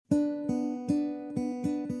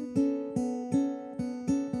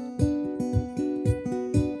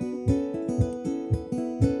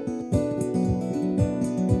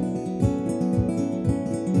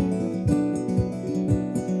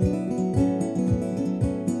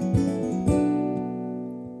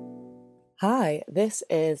Hi, this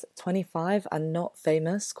is 25 and Not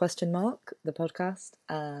Famous, question mark, the podcast,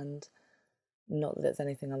 and not that it's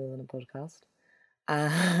anything other than a podcast.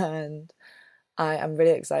 And I am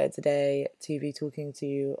really excited today to be talking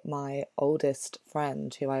to my oldest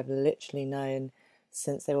friend, who I've literally known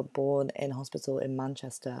since they were born in hospital in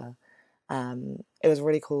Manchester. It was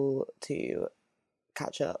really cool to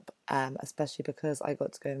catch up, especially because I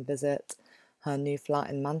got to go and visit her new flat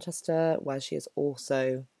in Manchester, where she is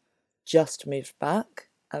also just moved back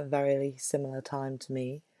at a very similar time to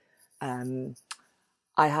me. I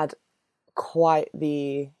had quite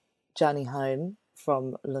the journey home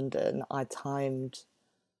from London. I timed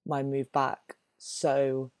my move back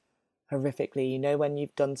so horrifically. You know, when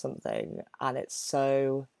you've done something and it's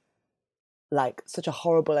so, like, such a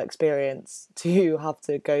horrible experience to have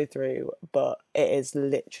to go through, but it is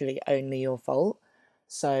literally only your fault.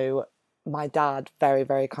 So my dad very,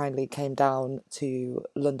 very kindly came down to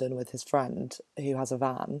London with his friend who has a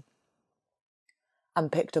van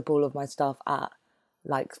and picked up all of my stuff at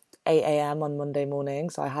like 8 a.m. on Monday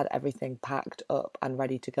morning. So I had everything packed up and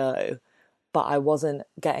ready to go, but I wasn't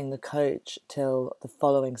getting the coach till the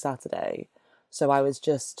following Saturday. So I was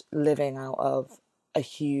just living out of a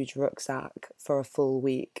huge rucksack for a full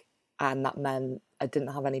week. And that meant I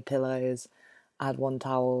didn't have any pillows. I had one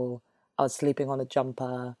towel. I was sleeping on a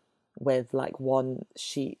jumper with like one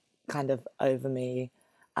sheet kind of over me.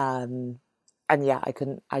 And yeah,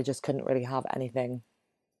 I just couldn't really have anything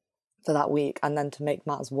for that week. And then to make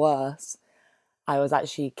matters worse, I was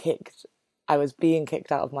being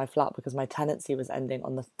kicked out of my flat because my tenancy was ending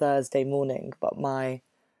on the Thursday morning, but my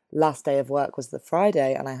last day of work was the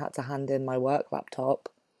Friday, and I had to hand in my work laptop,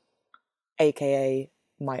 aka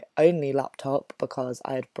my only laptop, because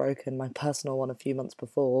I had broken my personal one a few months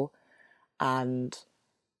before, and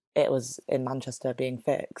it was in Manchester being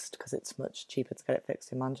fixed because it's much cheaper to get it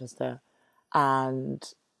fixed in Manchester. And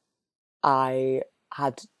I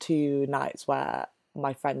had 2 nights where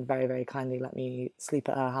my friend very, very kindly let me sleep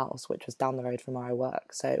at her house, which was down the road from where I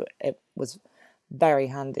work. So it was very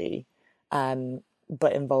handy,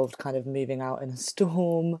 but involved kind of moving out in a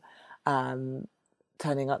storm,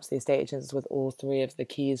 turning up to the estate agents with all 3 of the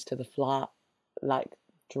keys to the flat, like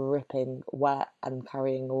dripping wet, and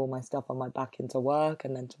carrying all my stuff on my back into work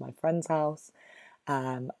and then to my friend's house.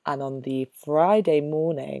 And on the Friday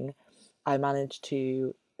morning, I managed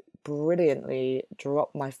to brilliantly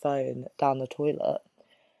drop my phone down the toilet,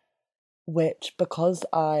 which, because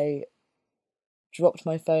I dropped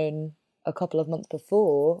my phone a couple of months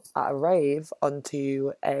before at a rave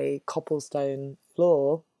onto a cobblestone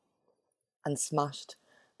floor and smashed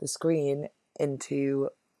the screen into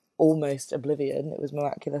almost oblivion. It was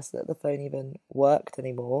miraculous that the phone even worked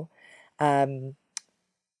anymore. As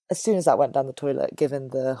soon as that went down the toilet, given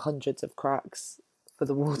the hundreds of cracks for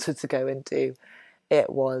the water to go into,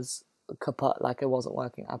 it was kaput, like it wasn't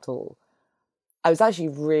working at all. I was actually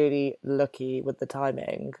really lucky with the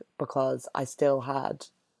timing because I still had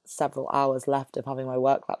several hours left of having my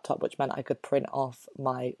work laptop, which meant I could print off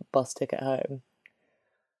my bus ticket home.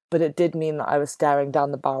 But it did mean that I was staring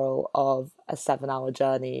down the barrel of a 7-hour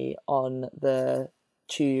journey on the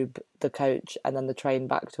tube, the coach, and then the train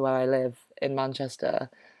back to where I live in Manchester,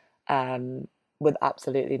 with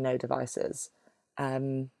absolutely no devices.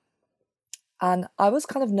 And I was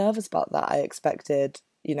kind of nervous about that. I expected,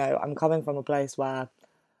 I'm coming from a place where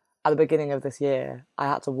at the beginning of this year, I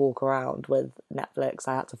had to walk around with Netflix.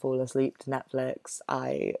 I had to fall asleep to Netflix.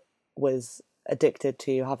 I was addicted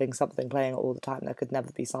to having something playing all the time. There could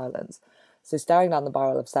never be silence. So staring down the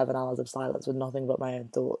barrel of 7 hours of silence with nothing but my own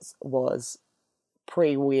thoughts was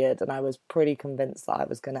pretty weird. And I was pretty convinced that I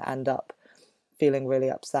was going to end up feeling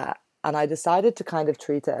really upset. And I decided to kind of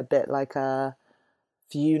treat it a bit like a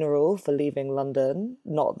funeral for leaving London.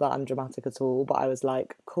 Not that I'm dramatic at all, but I was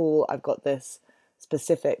like, cool, I've got this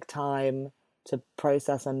specific time to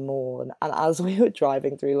process and mourn. And as we were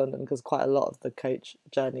driving through London, because quite a lot of the coach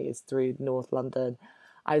journey is through North London,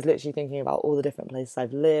 I was literally thinking about all the different places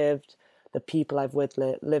I've lived, the people I've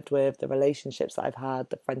lived with, the relationships that I've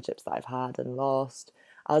had, the friendships that I've had and lost.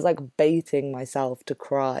 I was like baiting myself to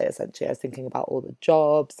cry, essentially. I was thinking about all the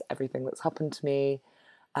jobs, everything that's happened to me,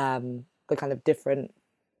 the kind of different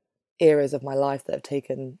eras of my life that have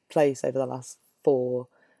taken place over the last 4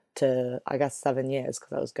 to, I guess, 7 years,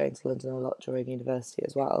 because I was going to London a lot during university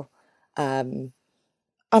as well. And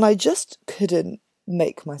I just couldn't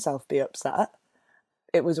make myself be upset.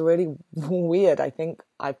 It was really weird. I think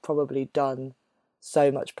I've probably done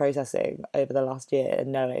so much processing over the last year,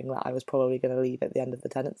 knowing that I was probably going to leave at the end of the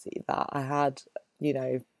tenancy, that I had,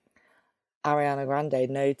 Ariana Grande,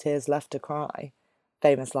 no tears left to cry,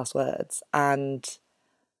 famous last words. And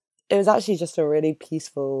it was actually just a really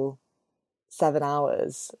peaceful 7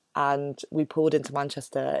 hours, and we pulled into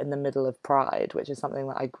Manchester in the middle of Pride, which is something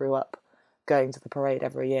that I grew up going to the parade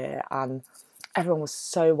every year, and everyone was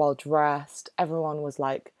so well dressed. Everyone was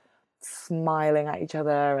like smiling at each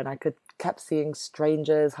other, and I could kept seeing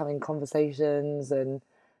strangers having conversations, and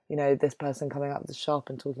this person coming out of the shop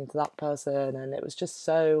and talking to that person, and it was just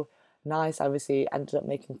so nice. I obviously ended up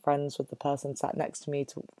making friends with the person sat next to me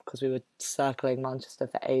because we were circling Manchester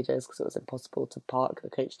for ages because it was impossible to park. The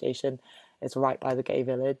coach station is right by the gay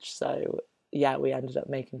village, so yeah, we ended up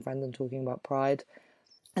making friends and talking about Pride,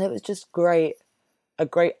 and it was just a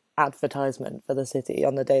great advertisement for the city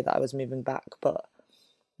on the day that I was moving back. But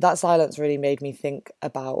that silence really made me think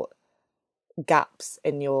about gaps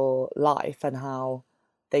in your life and how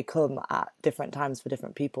they come at different times for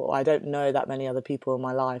different people. I don't know that many other people in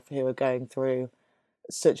my life who are going through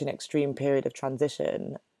such an extreme period of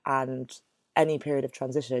transition, and any period of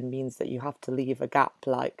transition means that you have to leave a gap.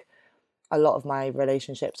 Like, a lot of my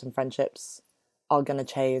relationships and friendships are going to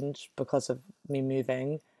change because of me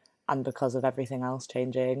moving and because of everything else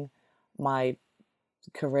changing. My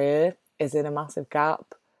career is in a massive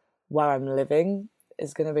gap. Where I'm living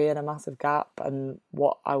is going to be in a massive gap, and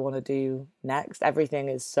what I want to do next. Everything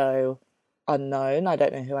is so unknown. I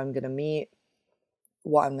don't know who I'm going to meet,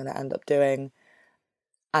 what I'm going to end up doing,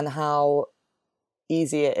 and how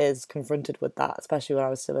easy it is confronted with that, especially when I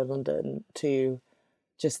was still in London, to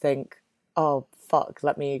just think, oh, fuck,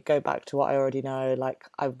 let me go back to what I already know. Like,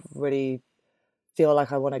 I really feel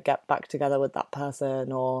like I want to get back together with that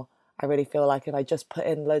person, or I really feel like if I just put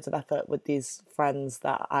in loads of effort with these friends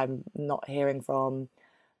that I'm not hearing from,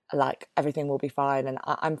 like, everything will be fine, and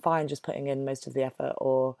I'm fine just putting in most of the effort.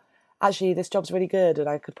 Or actually, this job's really good and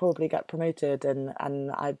I could probably get promoted,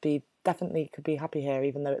 and I'd be definitely could be happy here,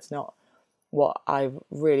 even though it's not what I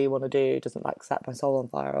really want to do, doesn't like set my soul on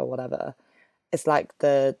fire or whatever. It's like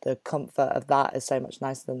the comfort of that is so much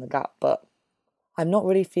nicer than the gap. But I'm not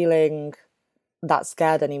really feeling that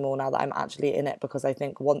scared anymore now that I'm actually in it, because I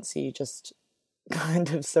think once you just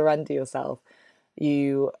kind of surrender yourself,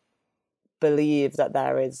 you believe that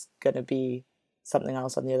there is going to be something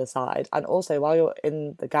else on the other side. And also, while you're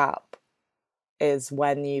in the gap is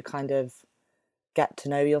when you kind of get to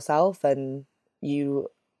know yourself, and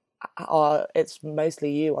it's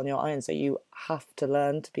mostly you on your own, so you have to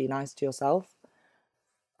learn to be nice to yourself.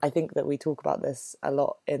 I think that we talk about this a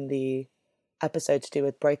lot in the episode to do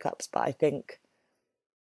with breakups, but I think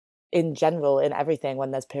in general, in everything,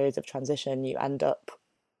 when there's periods of transition, you end up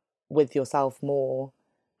with yourself more,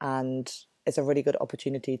 and it's a really good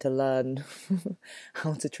opportunity to learn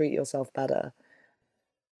how to treat yourself better.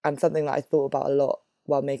 And something that I thought about a lot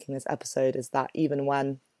while making this episode is that even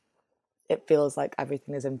when it feels like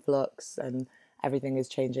everything is in flux and everything is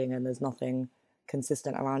changing and there's nothing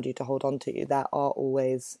consistent around you to hold on to, there are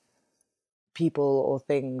always people or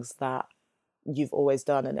things that you've always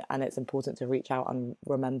done, and it's important to reach out and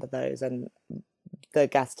remember those. And the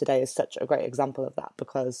guest today is such a great example of that,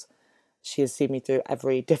 because she has seen me through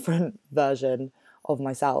every different version of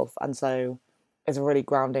myself, and so it's a really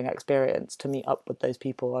grounding experience to meet up with those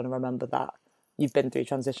people and remember that you've been through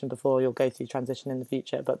transition before, you'll go through transition in the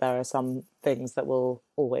future, but there are some things that will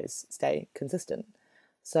always stay consistent.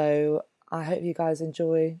 So I hope you guys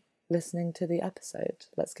enjoy listening to the episode.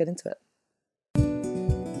 Let's get into it.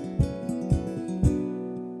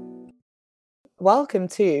 Welcome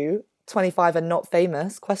to 25 and Not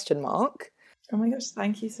Famous, ? Oh my gosh,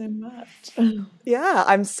 thank you so much. Yeah,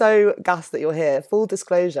 I'm so gassed that you're here. Full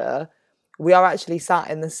disclosure, we are actually sat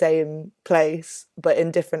in the same place but in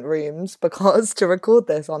different rooms, because to record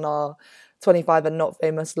this on our 25 and Not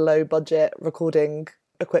Famous low budget recording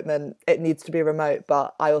equipment, it needs to be remote.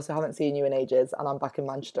 But I also haven't seen you in ages, and I'm back in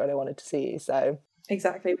Manchester and I wanted to see you, so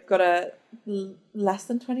Exactly, we've got a less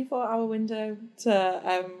than 24-hour window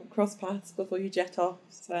to cross paths before you jet off.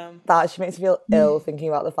 So that actually makes me feel ill thinking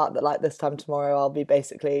about the fact that, like, this time tomorrow I'll be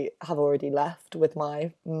basically have already left with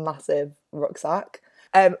my massive rucksack.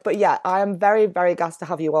 But yeah, I am very, very gassed to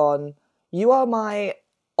have you on. You are my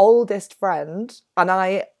oldest friend, and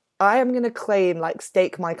I am going to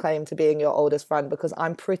stake my claim to being your oldest friend, because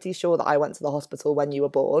I'm pretty sure that I went to the hospital when you were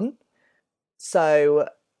born. So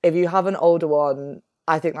if you have an older one,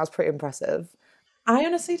 I think that's pretty impressive. I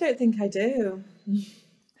honestly don't think I do.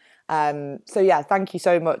 So yeah, thank you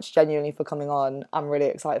so much genuinely for coming on. I'm really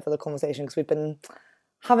excited for the conversation, because we've been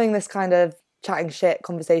having this kind of chatting shit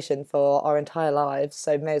conversation for our entire lives,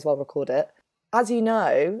 so may as well record it. As you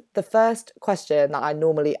know, the first question that I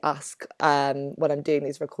normally ask when I'm doing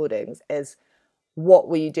these recordings is, what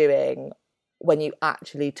were you doing when you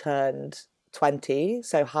actually turned 20?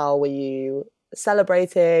 So how were you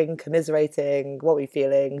celebrating, commiserating? What were you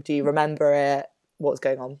feeling? Do you remember it? What's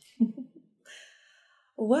going on?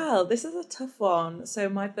 Well, this is a tough one. So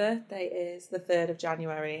my birthday is the 3rd of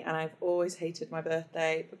January, and I've always hated my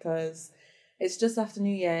birthday because it's just after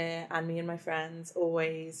New Year, and me and my friends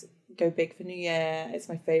always go big for New Year. It's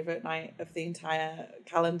my favourite night of the entire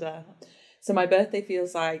calendar. So my birthday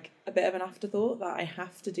feels like a bit of an afterthought that I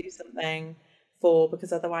have to do something for,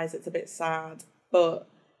 because otherwise it's a bit sad. But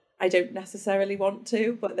I don't necessarily want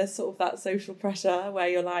to, but there's sort of that social pressure where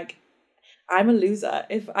you're like, I'm a loser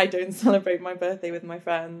if I don't celebrate my birthday with my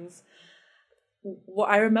friends. What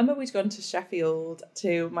I remember, we'd gone to Sheffield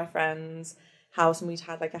to my friend's house, and we'd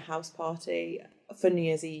had like a house party for New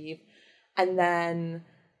Year's Eve. And then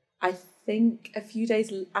I think a few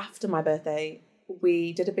days after my birthday,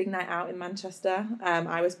 we did a big night out in Manchester.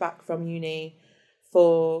 I was back from uni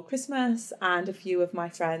for Christmas, and a few of my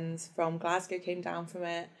friends from Glasgow came down from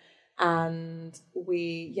it. And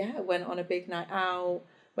we, went on a big night out.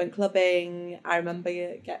 Went clubbing. I remember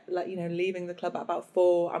leaving the club at about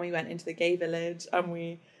 4, and we went into the gay village, and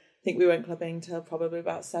I think we went clubbing till probably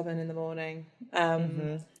about 7 in the morning.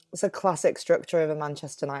 It's a classic structure of a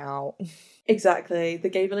Manchester night out. Exactly. The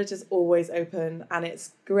gay village is always open, and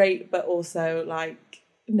it's great, but also like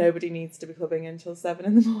nobody needs to be clubbing until 7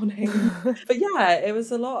 in the morning. But yeah, it was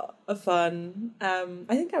a lot of fun.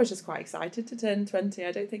 I think I was just quite excited to turn 20.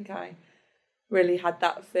 I don't think I really had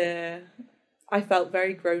that fear. I felt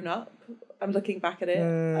very grown up. I'm looking back at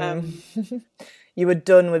it. You were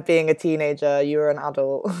done with being a teenager. You were an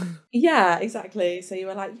adult. Yeah, exactly. So you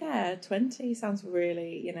were like, 20 sounds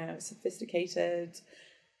really, sophisticated.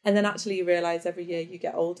 And then actually you realise every year you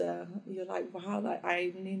get older, you're like, wow, like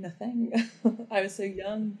I knew nothing. I was so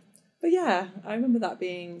young. But yeah, I remember that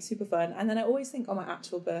being super fun. And then I always think on my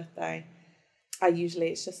actual birthday,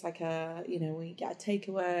 it's just like we get a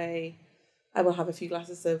takeaway. I will have a few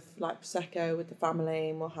glasses of like Prosecco with the family,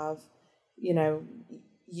 and we'll have,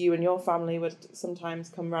 you and your family would sometimes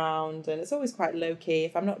come round, and it's always quite low key.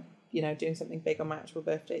 If I'm not, doing something big on my actual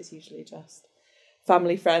birthday, it's usually just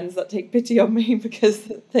family friends that take pity on me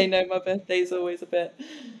because they know my birthday is always a bit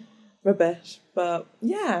rubbish. But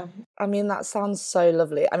yeah. I mean, that sounds so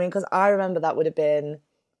lovely. I mean, because I remember that would have been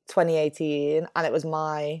 2018, and it was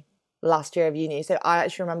my last year of uni. So I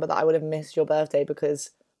actually remember that I would have missed your birthday because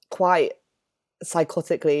quite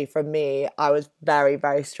psychotically from me, I was very,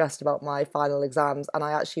 very stressed about my final exams, and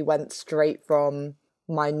I actually went straight from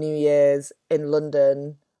my New Year's in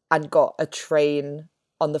London and got a train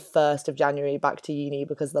on the 1st of January back to uni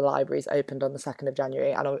because the libraries opened on the 2nd of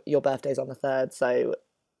January and your birthday's on the 3rd. So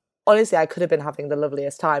honestly, I could have been having the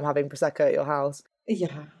loveliest time having Prosecco at your house.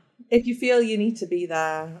 Yeah. If you feel you need to be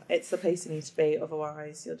there, it's the place you need to be.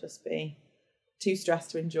 Otherwise, you'll just be too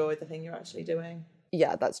stressed to enjoy the thing you're actually doing.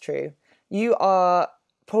 Yeah, that's true. You are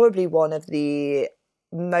probably one of the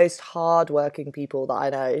most hardworking people that I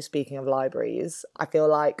know, speaking of libraries. I feel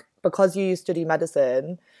like because you study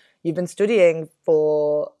medicine, you've been studying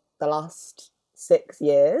for the last 6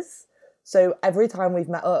 years. So every time we've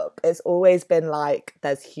met up, it's always been like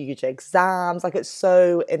there's huge exams, like it's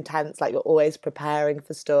so intense, like you're always preparing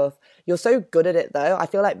for stuff. You're so good at it though. I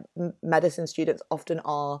feel like medicine students often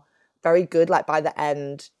are very good, like by the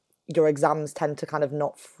end your exams tend to kind of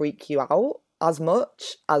not freak you out as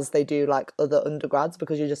much as they do like other undergrads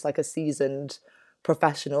because you're just like a seasoned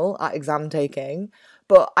professional at exam taking.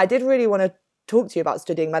 But I did really want to talk to you about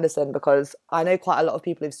studying medicine because I know quite a lot of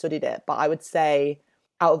people who've studied it, but I would say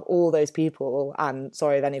out of all those people, and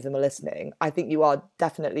sorry if any of them are listening, I think you are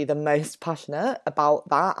definitely the most passionate about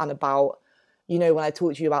that and about, when I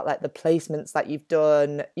talk to you about like the placements that you've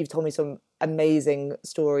done, you've told me some amazing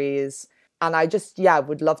stories. And I just,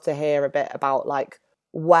 would love to hear a bit about like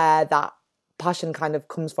where that passion kind of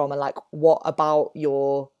comes from and like what about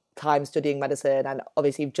your time studying medicine, and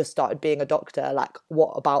obviously you've just started being a doctor, like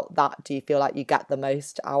what about that do you feel like you get the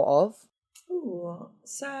most out of? Ooh,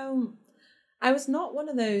 so I was not one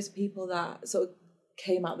of those people that sort of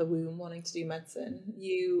came out the womb wanting to do medicine.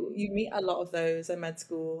 You meet a lot of those in med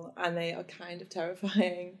school, and they are kind of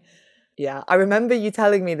terrifying. Yeah, I remember you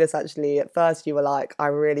telling me this actually. At first you were like, I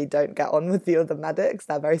really don't get on with the other medics.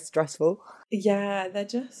 They're very stressful. Yeah, they're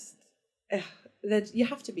just... you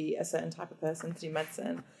have to be a certain type of person to do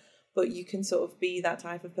medicine, but you can sort of be that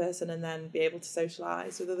type of person and then be able to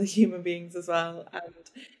socialise with other human beings as well. And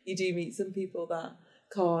you do meet some people that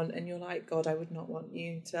can't, and you're like, God, I would not want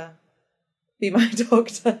you to be my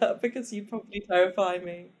doctor because you probably terrify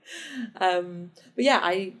me. But yeah,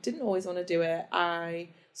 I didn't always want to do it. I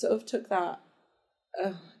sort of took that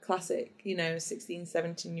classic, 16,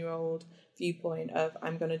 17-year-old viewpoint of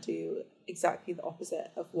I'm going to do exactly the opposite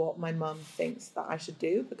of what my mum thinks that I should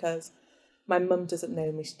do, because my mum doesn't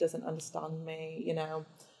know me, she doesn't understand me, you know.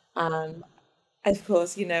 And of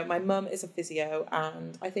course, you know, my mum is a physio,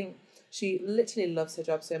 and I think she literally loves her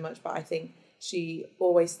job so much, but I think she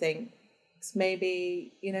always thinks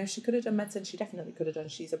maybe, you know, she could have done medicine. She definitely could have done.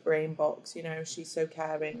 She's a brain box, you know, she's so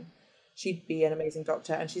caring. She'd be an amazing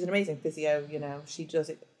doctor, and she's an amazing physio, you know, she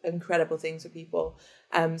does incredible things for people.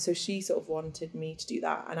 So she sort of wanted me to do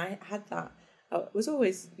that, and I had that. I was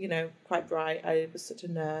always, you know, quite bright. I was such a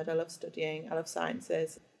nerd. I love studying. I love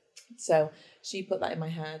sciences. So she put that in my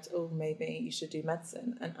head, oh, maybe you should do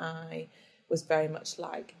medicine. And I was very much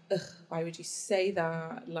like, ugh, why would you say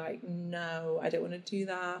that? Like, no, I don't want to do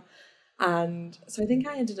that. And so I think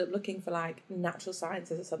I ended up looking for like natural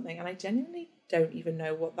sciences or something. And I genuinely don't even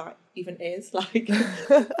know what that even is. Like,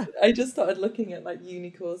 I just started looking at like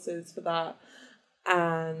uni courses for that.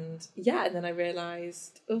 And yeah, and then I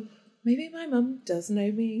realised, oh, maybe my mum does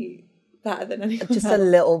know me better than anyone Just else. a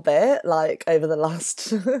little bit, like over the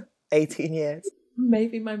last 18 years.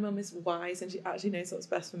 Maybe my mum is wise and she actually knows what's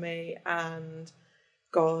best for me. And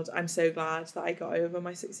God, I'm so glad that I got over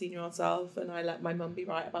my 16-year-old self and I let my mum be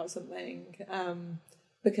right about something.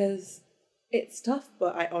 Because it's tough,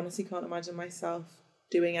 but I honestly can't imagine myself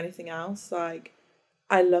doing anything else. Like,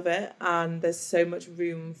 I love it, and there's so much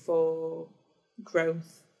room for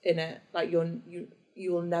growth in it. Like,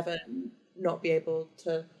 you will never not be able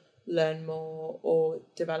to learn more or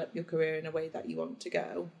develop your career in a way that you want to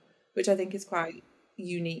go, which I think is quite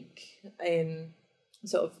unique in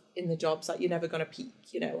sort of in the jobs. Like, you're never going to peak,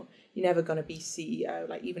 you know, you're never going to be CEO.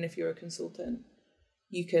 Like, even if you're a consultant,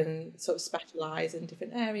 you can sort of specialize in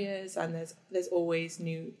different areas, and there's always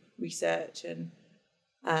new research and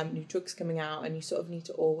new drugs coming out, and you sort of need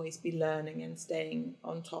to always be learning and staying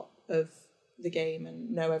on top of the game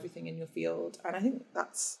and know everything in your field. And I think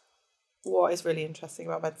that's what is really interesting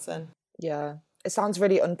about medicine. Yeah, it sounds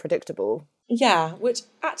really unpredictable. Yeah, which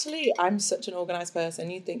actually, I'm such an organised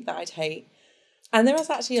person, you'd think that I'd hate. And there is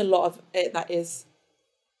actually a lot of it that is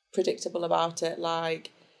predictable about it.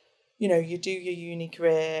 Like, you know, you do your uni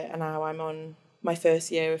career, and now I'm on my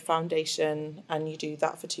first year of foundation, and you do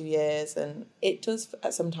that for 2 years, and it does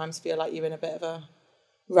sometimes feel like you're in a bit of a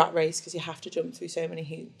rat race because you have to jump through so many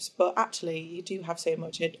hoops. But actually, you do have so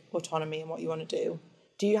much autonomy in what you want to do.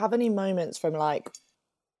 Do you have any moments from like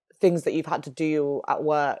things that you've had to do at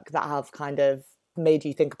work that have kind of made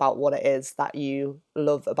you think about what it is that you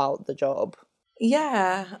love about the job?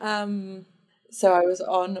 Yeah. So I was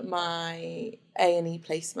on my A&E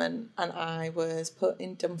placement, and I was put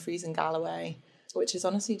in Dumfries and Galloway, which is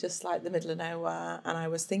honestly just like the middle of nowhere. And I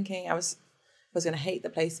was thinking I was going to hate the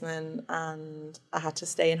placement, and I had to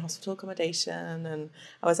stay in hospital accommodation, and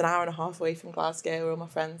I was an hour and a half away from Glasgow where all my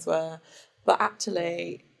friends were. But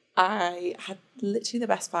actually, I had literally the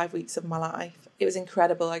best 5 weeks of my life. It was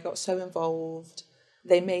incredible. I got so involved.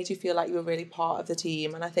 They made you feel like you were really part of the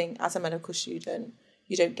team. And I think as a medical student,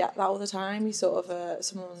 you don't get that all the time. You sort of,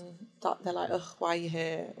 someone that they're like, ugh, why are you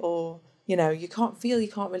here? Or, you know, you can't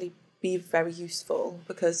really be very useful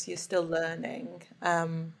because you're still learning.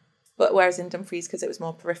 But whereas in Dumfries, because it was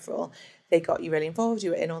more peripheral, they got you really involved. You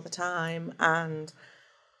were in all the time. And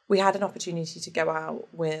we had an opportunity to go out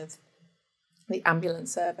with the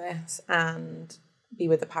ambulance service and be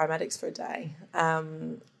with the paramedics for a day.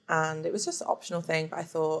 And it was just an optional thing, but I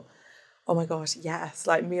thought, oh my gosh, yes.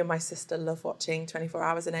 Like, me and my sister love watching 24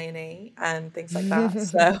 Hours in A&E and things like that.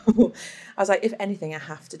 So I was like, if anything, I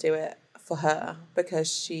have to do it for her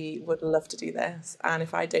because she would love to do this. And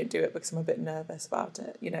if I don't do it because I'm a bit nervous about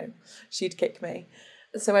it, you know, she'd kick me.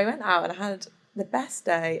 So I went out and I had the best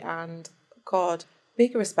day, and God,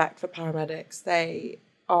 big respect for paramedics. They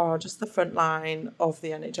are just the front line of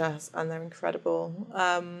the NHS, and they're incredible.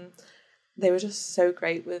 They were just so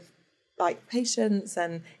great with like patients,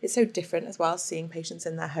 and it's so different as well seeing patients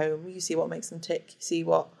in their home. You see what makes them tick, you see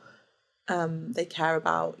what they care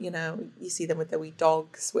about, you know, you see them with their wee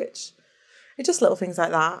dogs, which it's just little things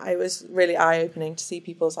like that. It was really eye-opening to see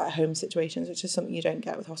people's like home situations, which is something you don't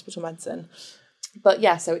get with hospital medicine. But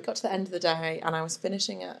yeah, so it got to the end of the day, and I was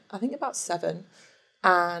finishing at I think about 7,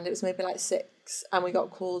 and it was maybe like 6, and we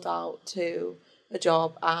got called out to a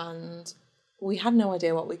job, and we had no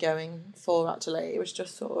idea what we're going for. Actually, it was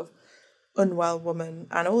just sort of unwell woman,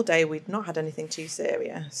 and all day we'd not had anything too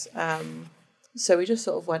serious, so we just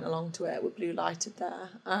sort of went along to it. We blue lighted there,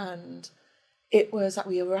 and it was like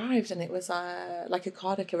we arrived, and it was like a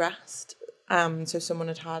cardiac arrest. So someone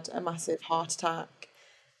had had a massive heart attack,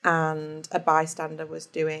 and a bystander was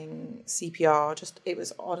doing CPR. Just, it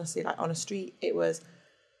was honestly like on a street. It was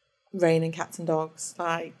raining cats and dogs.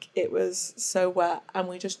 Like, it was so wet, and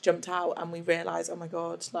we just jumped out and we realised, oh my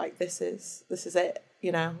God, like this is it,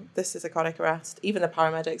 you know, this is a cardiac arrest. Even the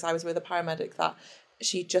paramedics, I was with a paramedic that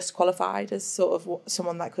she just qualified as sort of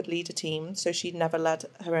someone that could lead a team, so she'd never led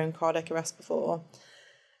her own cardiac arrest before.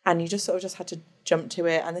 And you just sort of just had to jump to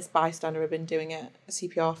it. And this bystander had been doing it,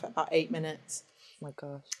 CPR, for about 8 minutes. Oh my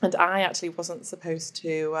gosh. And I actually wasn't supposed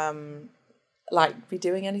to like be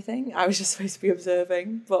doing anything. I was just supposed to be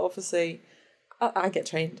observing. But obviously, I get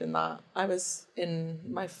trained in that. I was in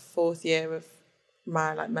my 4th year of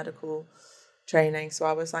my like medical training, so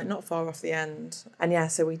I was like not far off the end. And yeah,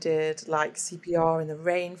 so we did like CPR in the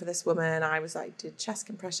rain for this woman. I was like did chest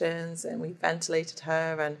compressions, and we ventilated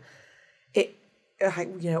her, and it, like,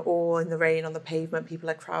 you know, all in the rain on the pavement, people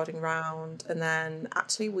are crowding around. And then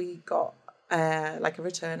actually we got like a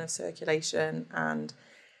return of circulation, and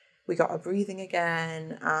we got her breathing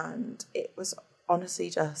again, and it was honestly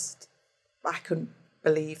just, I couldn't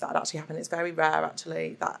believe that actually happened. It's very rare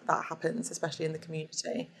actually that happens, especially in the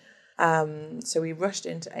community. So we rushed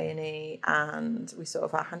into A&E, and we sort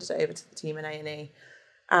of handed it over to the team in A&E,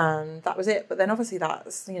 and that was it. But then obviously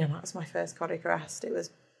that's my first cardiac arrest. It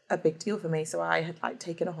was a big deal for me. So I had like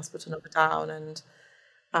taken a hospital number down, and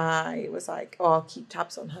I was like, oh, I'll keep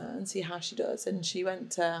tabs on her and see how she does. And she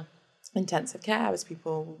went to intensive care, as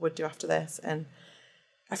people would do after this. And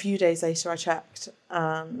a few days later I checked,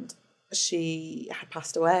 and she had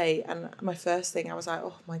passed away. And my first thing, I was like,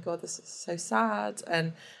 oh my God, this is so sad.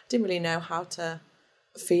 And I didn't really know how to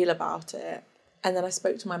feel about it. And then I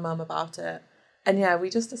spoke to my mum about it. And yeah, we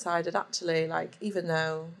just decided actually, like, even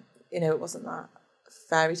though, you know, it wasn't that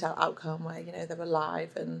fairy tale outcome where, you know, they were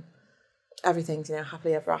alive and everything's, you know,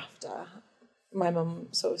 happily ever after, my mum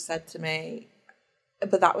sort of said to me,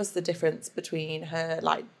 but that was the difference between her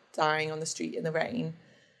like dying on the street in the rain,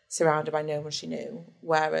 surrounded by no one she knew,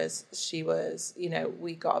 whereas she was, you know,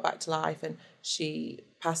 we got her back to life, and she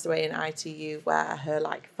passed away in ITU where her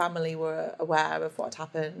like family were aware of what had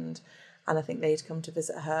happened, and I think they'd come to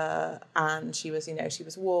visit her, and she was, you know, she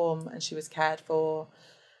was warm and she was cared for.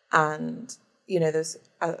 And you know, there's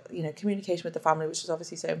you know, communication with the family, which is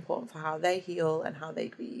obviously so important for how they heal and how they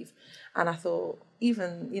grieve. And I thought,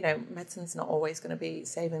 even, you know, medicine's not always going to be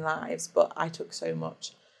saving lives, but I took so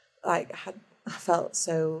much, like, I felt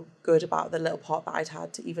so good about the little part that I'd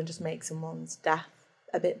had to even just make someone's death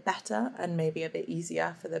a bit better and maybe a bit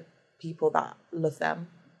easier for the people that love them.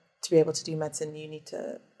 To be able to do medicine, you need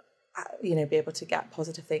to, you know, be able to get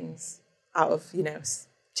positive things out of, you know,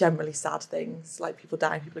 generally sad things. Like, people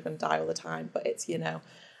dying, people are going to die all the time, but it's, you know,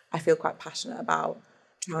 I feel quite passionate about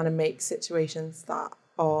trying to make situations that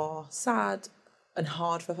are sad and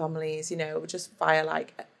hard for families, you know, just via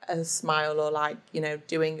like a smile, or like, you know,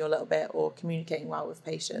 doing your little bit or communicating well with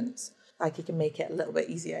patients. Like, you can make it a little bit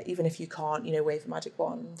easier, even if you can't, you know, wave a magic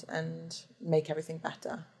wand and make everything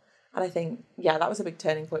better. And I think, yeah, that was a big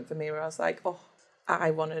turning point for me, where I was like, oh,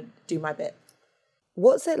 I want to do my bit.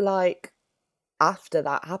 What's it like after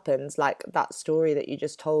that happens, like that story that you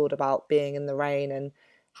just told about being in the rain and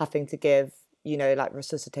having to give, you know, like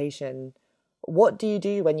resuscitation? What do you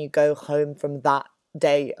do when you go home from that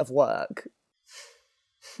day of work?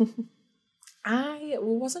 I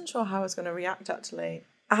wasn't sure how I was going to react, actually.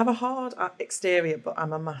 I have a hard exterior, but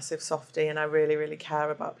I'm a massive softie, and I really, really care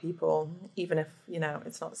about people, even if, you know,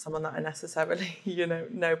 it's not someone that I necessarily, you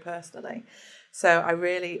know personally. So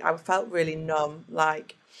I felt really numb.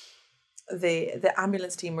 Like, the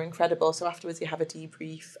ambulance team were incredible. So afterwards you have a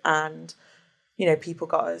debrief, and, you know, people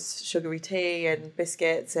got us sugary tea and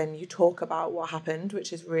biscuits, and you talk about what happened,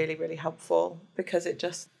 which is really, really helpful, because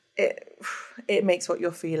it makes what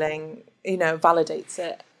you're feeling, you know, validates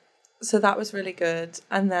it. So that was really good.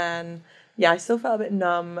 And then, yeah, I still felt a bit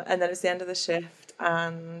numb. And then it's the end of the shift,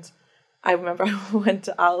 and I remember I went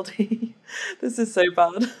to Aldi. This is so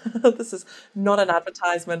bad. This is not an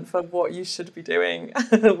advertisement for what you should be doing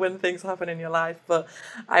when things happen in your life. But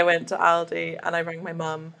I went to Aldi and I rang my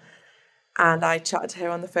mum, and I chatted to her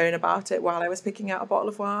on the phone about it while I was picking out a bottle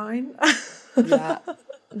of wine. Yeah.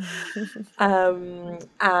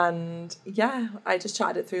 And yeah, I just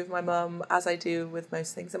chatted it through with my mum, as I do with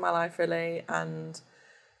most things in my life, really. And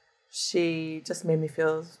she just made me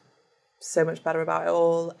feel so much better about it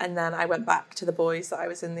all. And then I went back to the boys that I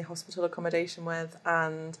was in the hospital accommodation with,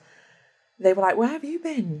 and they were like, where have you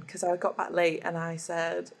been? Because I got back late, and I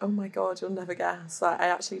said, oh my God, you'll never guess, like, I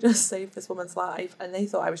actually just saved this woman's life. And they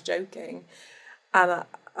thought I was joking. And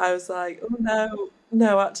I was like, oh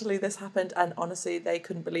no, actually this happened. And honestly, they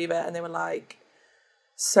couldn't believe it. And they were like,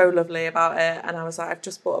 so lovely about it. And I was like, I've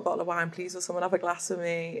just bought a bottle of wine, please will someone have a glass with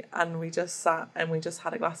me? And we just sat and we just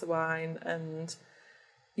had a glass of wine. And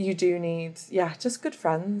you do need, just good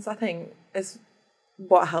friends, I think, is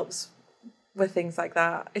what helps with things like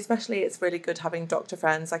that. Especially, it's really good having doctor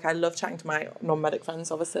friends. Like, I love chatting to my non-medic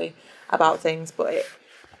friends, obviously, about things, but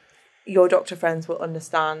your doctor friends will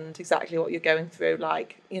understand exactly what you're going through.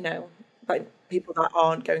 Like, like people that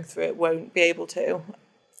aren't going through it won't be able to.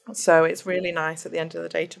 So it's really nice at the end of the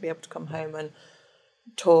day to be able to come home and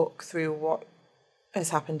talk through what has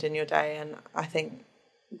happened in your day. And I think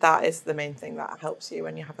that is the main thing that helps you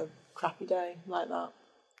when you have a crappy day like that.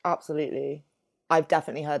 Absolutely. I've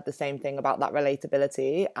definitely heard the same thing about that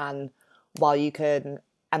relatability. And while you can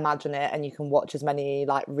imagine it and you can watch as many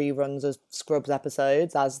like reruns of Scrubs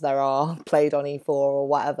episodes as there are played on E4 or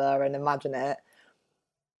whatever and imagine it,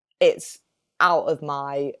 it's out of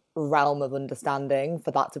my realm of understanding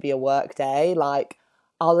for that to be a work day. Like,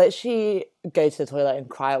 I'll literally go to the toilet and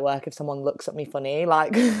cry at work if someone looks at me funny.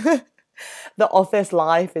 Like, the office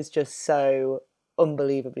life is just so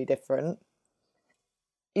unbelievably different.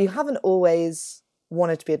 You haven't always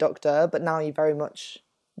wanted to be a doctor, but now you very much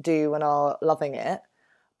do and are loving it.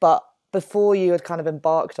 But before you had kind of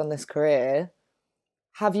embarked on this career,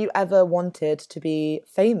 have you ever wanted to be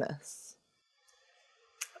famous?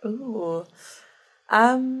 Ooh.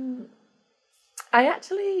 I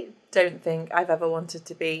actually don't think I've ever wanted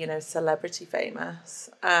to be, celebrity famous.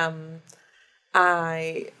 I'm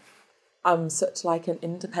such like an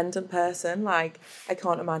independent person. Like, I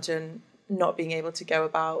can't imagine not being able to go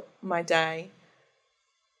about my day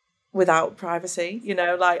without privacy.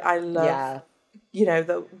 Like, I love, Yeah.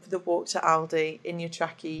 the walk to Aldi in your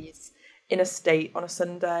trackies in a state on a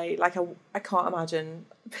Sunday. Like, I can't imagine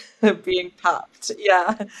being papped,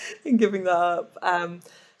 and giving that up.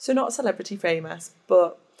 So not celebrity famous,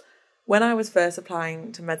 but when I was first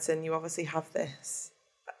applying to medicine, you obviously have this,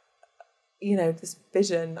 this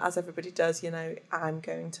vision, as everybody does, I'm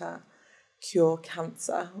going to cure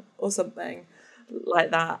cancer or something like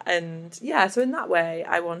that. And so in that way,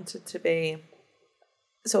 I wanted to be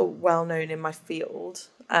sort of well known in my field.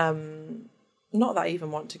 Not that I even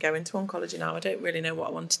want to go into oncology now. I don't really know what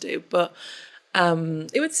I want to do, but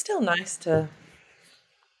it was still nice to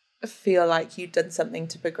feel like you'd done something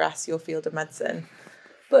to progress your field of medicine.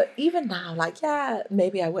 But even now, like,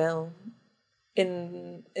 maybe I will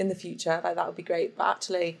in the future. Like, that would be great. But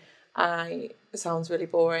actually, it sounds really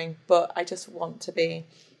boring, but I just want to be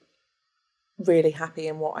really happy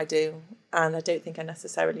in what I do. And I don't think I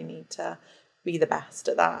necessarily need to be the best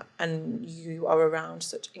at that. And you are around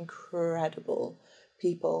such incredible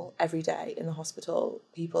people every day in the hospital,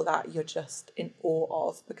 people that you're just in awe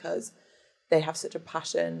of because they have such a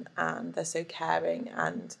passion and they're so caring,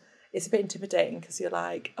 and it's a bit intimidating because you're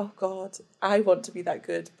like, oh God, I want to be that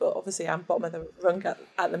good, but obviously I'm bottom of the rung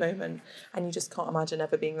at the moment, and you just can't imagine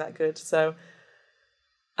ever being that good. So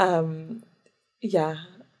I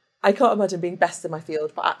can't imagine being best in my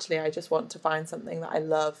field, but actually I just want to find something that I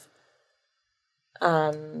love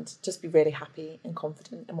and just be really happy and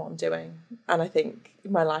confident in what I'm doing. And I think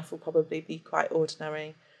my life will probably be quite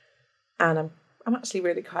ordinary, and I'm actually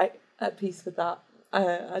really quite at peace with that.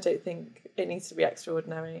 I don't think it needs to be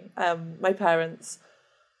extraordinary. My parents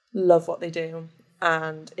love what they do,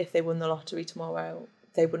 and if they won the lottery tomorrow,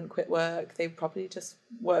 they wouldn't quit work. They'd probably just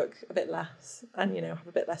work a bit less and have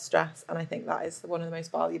a bit less stress. And I think that is one of the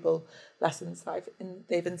most valuable lessons that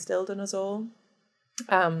they've instilled in us all.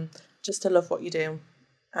 Just to love what you do,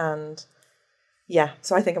 and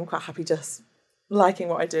so I think I'm quite happy just liking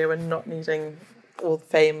what I do and not needing all the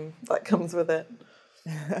fame that comes with it.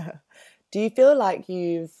 Do you feel like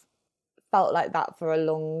you've felt like that for a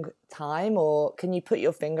long time, or can you put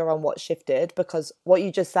your finger on what shifted? Because what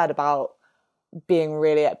you just said about being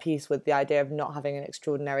really at peace with the idea of not having an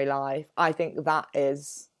extraordinary life, I think that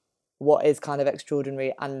is what is kind of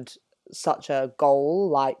extraordinary and such a goal.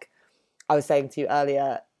 Like I was saying to you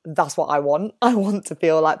earlier, that's what I want. I want to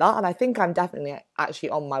feel like that. And I think I'm definitely actually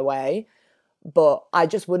on my way. But I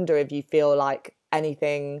just wonder if you feel like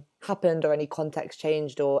anything happened or any context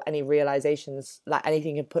changed or any realizations, like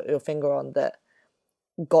anything you put your finger on that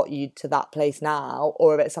got you to that place now,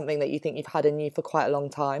 or if it's something that you think you've had in you for quite a long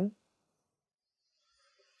time.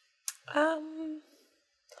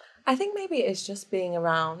 I think maybe it's just being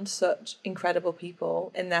around such incredible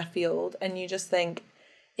people in their field, and you just think,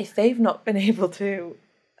 if they've not been able to,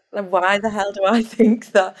 then why the hell do I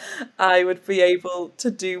think that I would be able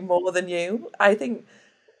to do more than you? I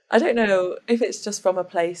don't know if it's just from a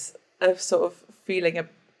place of sort of feeling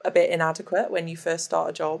a bit inadequate when you first start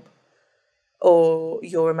a job, or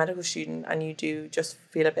you're a medical student and you do just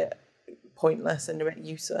feel a bit pointless and a bit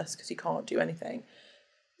useless because you can't do anything.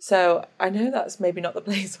 So I know that's maybe not the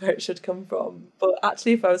place where it should come from, but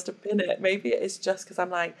actually if I was to pin it, maybe it is just because I'm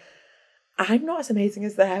like, I'm not as amazing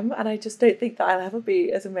as them, and I just don't think that I'll ever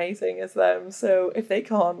be as amazing as them. So if they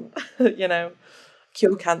can't,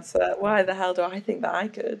 cure cancer, why the hell do I think that I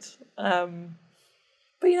could?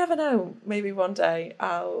 But you never know. Maybe one day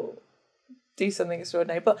I'll do something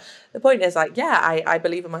extraordinary. But the point is, like, yeah, I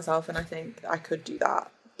believe in myself, and I think I could do that.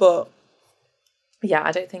 But yeah,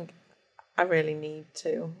 I don't think I really need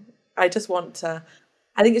to. I just want to.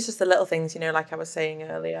 I think it's just the little things, like I was saying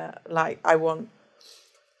earlier. Like, I want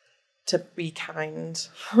to be kind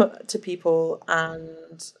to people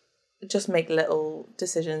and just make little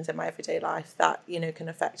decisions in my everyday life that, can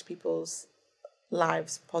affect people's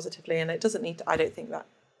lives positively. And it doesn't need to, I don't think that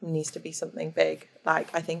needs to be something big.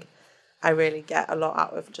 Like, I think I really get a lot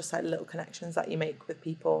out of just like little connections that you make with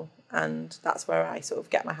people. And that's where I sort of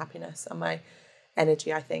get my happiness and my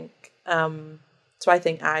energy, I think. So I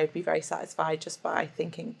think I'd be very satisfied just by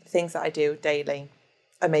thinking things that I do daily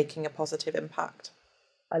are making a positive impact.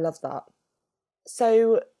 I love that.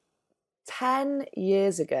 So 10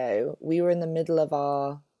 years ago, we were in the middle of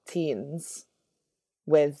our teens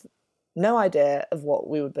with no idea of what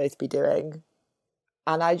we would both be doing.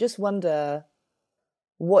 And I just wonder,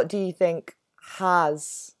 what do you think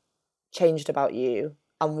has changed about you?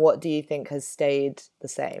 And what do you think has stayed the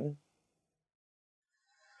same?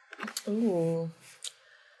 Ooh.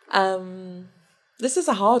 This is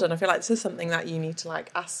a hard one. I feel like this is something that you need to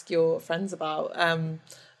like ask your friends about.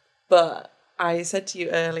 But I said to you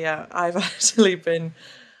earlier, I've actually been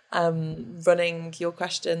running your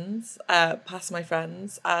questions past my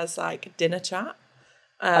friends as like dinner chat.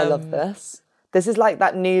 I love this. This is like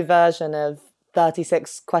that new version of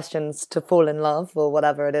 36 questions to fall in love or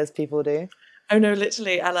whatever it is people do. Oh no,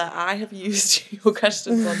 literally, Ella, I have used your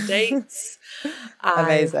questions on dates.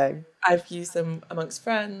 Amazing. I've used them amongst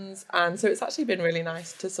friends, and so it's actually been really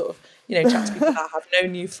nice to sort of, chat to people that have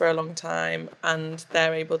known you for a long time, and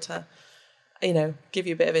they're able to, give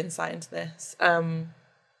you a bit of insight into this.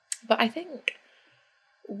 But I think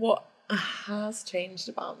what has changed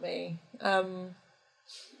about me, I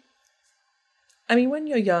mean, when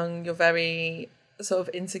you're young, you're very sort of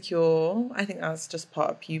insecure. I think that's just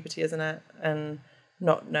part of puberty, isn't it? And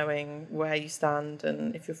not knowing where you stand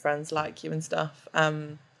and if your friends like you and stuff.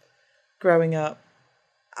 Growing up,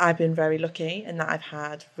 I've been very lucky in that I've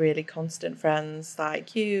had really constant friends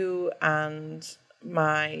like you, and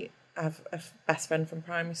I have a best friend from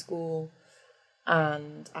primary school,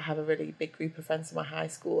 and I have a really big group of friends from my high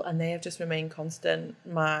school, and they have just remained constant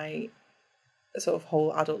my sort of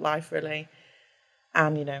whole adult life, really.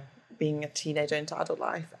 And, being a teenager into adult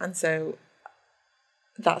life. And so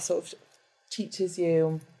that sort of teaches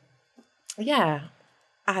you, yeah,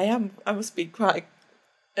 I must be quite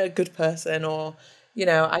a good person, or,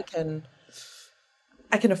 I can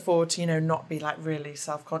afford to, not be like really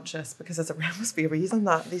self-conscious, because there must be a reason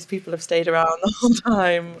that these people have stayed around the whole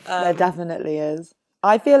time. There definitely is.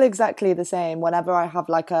 I feel exactly the same whenever I have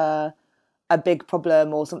like a big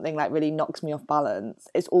problem or something like really knocks me off balance.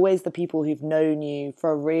 It's always the people who've known you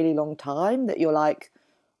for a really long time that you're like,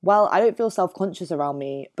 well, I don't feel self-conscious around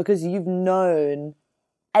me because you've known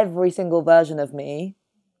every single version of me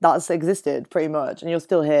that's existed pretty much, and you're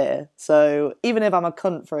still here. So even if I'm a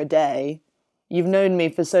cunt for a day, you've known me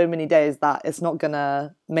for so many days that it's not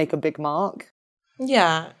gonna make a big mark.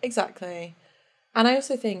 Yeah, exactly. And I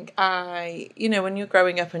also think when you're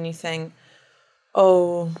growing up and you think,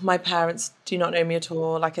 oh, my parents do not know me at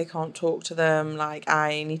all, like I can't talk to them, like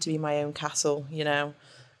I need to be my own castle,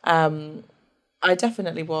 I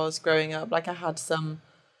definitely was growing up. Like, I had some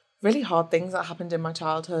really hard things that happened in my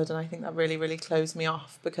childhood, and I think that really, really closed me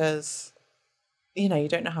off, because, you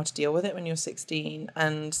don't know how to deal with it when you're 16.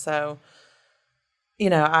 And so,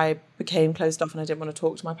 I became closed off and I didn't want to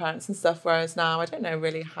talk to my parents and stuff, whereas now I don't know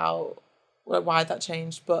really why that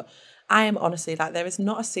changed, but I am honestly like, there is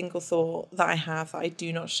not a single thought that I have that I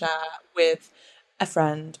do not share with a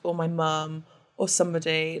friend or my mum or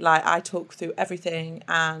somebody. Like, I talk through everything,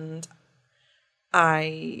 and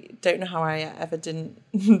I don't know how I ever didn't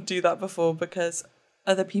do that before, because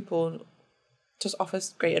other people just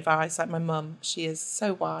offers great advice. Like my mum, she is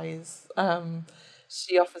so wise.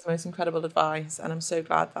 She offers the most incredible advice, and I'm so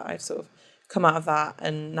glad that I've sort of come out of that,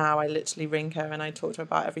 and now I literally ring her and I talk to her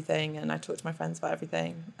about everything, and I talk to my friends about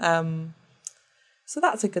everything. So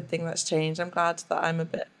that's a good thing that's changed. I'm glad that I'm a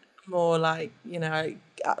bit more like, I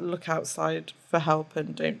look outside for help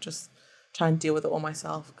and don't just try and deal with it all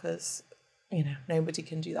myself, because, nobody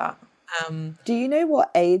can do that. Do you know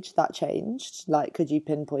what age that changed? Like, could you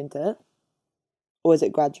pinpoint it? Or is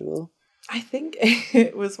it gradual? I think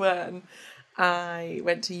it was when I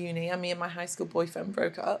went to uni and me and my high school boyfriend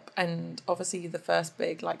broke up, and obviously the first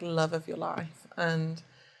big like love of your life, and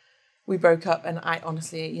we broke up, and I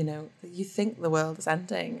honestly, you think the world is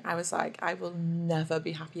ending. I was like, I will never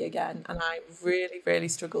be happy again. And I really, really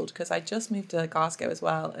struggled because I just moved to Glasgow as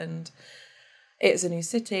well, and it's a new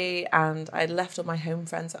city, and I left all my home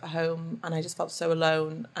friends at home, and I just felt so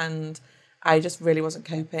alone, and I just really wasn't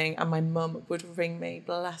coping. And my mum would ring me,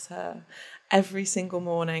 bless her, every single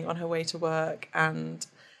morning on her way to work, and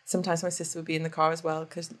sometimes my sister would be in the car as well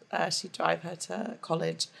because she'd drive her to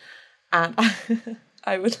college, and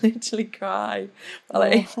I would literally cry while I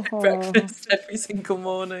ate my breakfast every single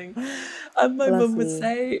morning. And my Bless mum would you.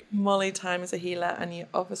 say, Molly, time is a healer, and you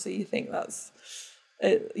think that's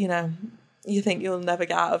it, you think you'll never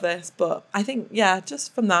get out of this. But I think, yeah,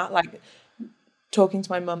 just from that, like talking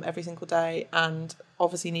to my mum every single day, and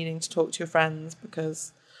obviously needing to talk to your friends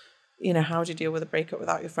because, how do you deal with a breakup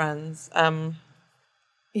without your friends?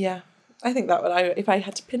 Yeah, I think that would, if I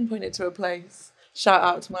had to pinpoint it to a place, shout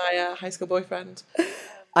out to my high school boyfriend.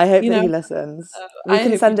 I hope You that he know, listens. We I can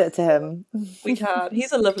hope he send it does to as well. him. We can.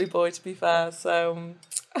 He's a lovely boy, to be fair. So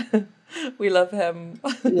we love him.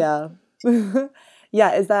 Yeah.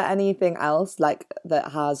 Yeah, is there anything else like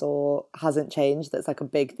that has or hasn't changed that's like a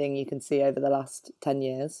big thing you can see over the last 10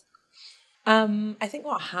 years? I think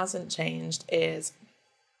what hasn't changed is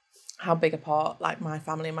how big a part like my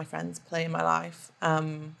family and my friends play in my life.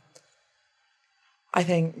 I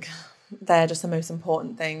think they're just the most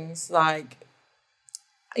important things. Like,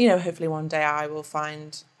 hopefully one day I will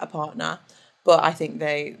find a partner, but I think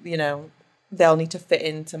they'll need to fit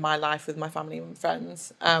into my life with my family and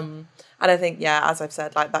friends. And I think, yeah, as I've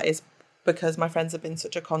said, like that is because my friends have been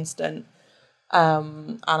such a constant.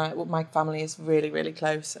 My family is really, really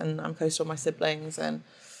close, and I'm close to all my siblings and,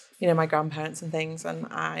 my grandparents and things. And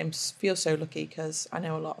I feel so lucky because I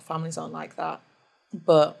know a lot of families aren't like that.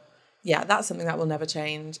 But yeah, that's something that will never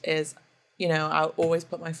change is, I'll always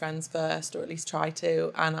put my friends first, or at least try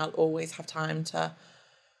to, and I'll always have time to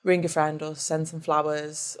ring a friend or send some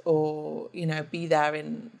flowers or, be there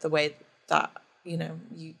in the way that,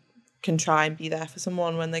 you can try and be there for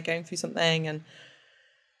someone when they're going through something. And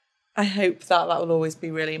I hope that that will always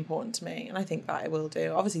be really important to me. And I think that it will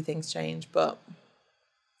do. Obviously things change, but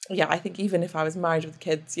yeah, I think even if I was married with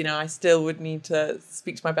kids, I still would need to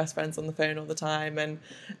speak to my best friends on the phone all the time and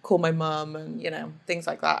call my mum and, things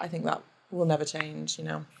like that. I think that will never change.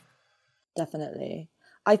 Definitely.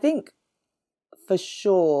 I think for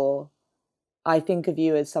sure, I think of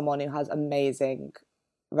you as someone who has amazing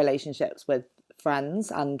relationships with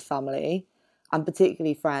friends and family, and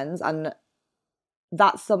particularly friends. And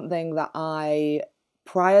that's something that I,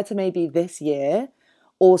 prior to maybe this year,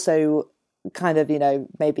 also kind of,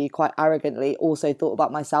 maybe quite arrogantly also thought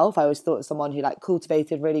about myself. I always thought of someone who like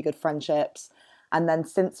cultivated really good friendships. And then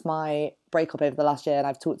since my breakup over the last year, and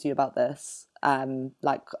I've talked to you about this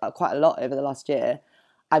quite a lot over the last year,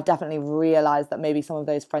 I've definitely realized that maybe some of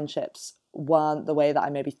those friendships weren't the way that I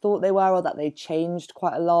maybe thought they were, or that they changed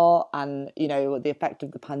quite a lot. And, the effect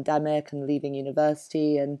of the pandemic and leaving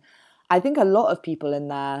university. And I think a lot of people in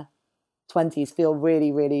their 20s feel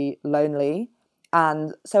really, really lonely.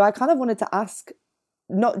 And so I kind of wanted to ask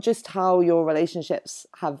not just how your relationships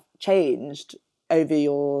have changed over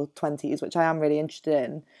your 20s, which I am really interested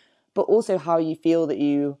in, but also how you feel that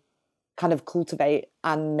you kind of cultivate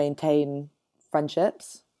and maintain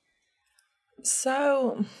friendships.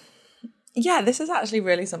 So, yeah, this is actually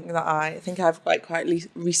really something that I think I've quite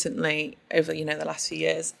recently over, the last few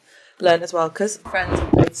years learned as well, because friends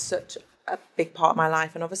have played such a big part of my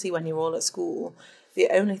life. And obviously when you're all at school, the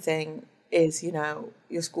only thing is,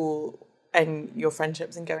 your school and your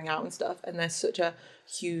friendships and going out and stuff. And there's such a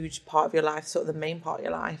huge part of your life, sort of the main part of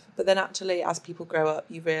your life. But then actually as people grow up,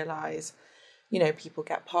 you realise, people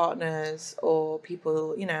get partners, or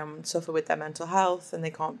people, suffer with their mental health and they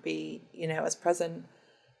can't be, as present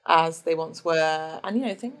as they once were.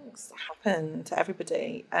 And, things happen to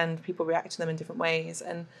everybody and people react to them in different ways.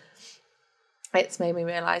 And it's made me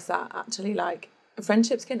realise that actually, like,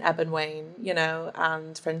 friendships can ebb and wane,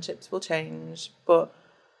 and friendships will change, but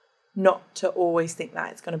not to always think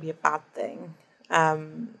that it's going to be a bad thing.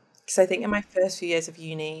 Because I think in my first few years of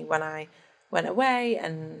uni, when I went away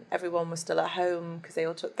and everyone was still at home because they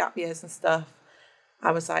all took gap years and stuff,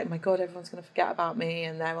 I was like, my God, everyone's going to forget about me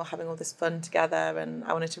and they're all having all this fun together, and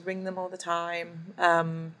I wanted to ring them all the time.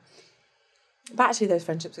 But actually those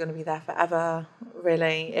friendships are going to be there forever,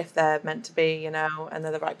 really, if they're meant to be, and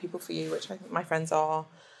they're the right people for you, which I think my friends are.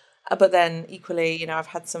 But then equally, I've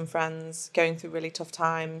had some friends going through really tough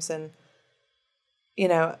times, and,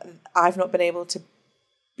 I've not been able to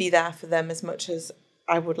be there for them as much as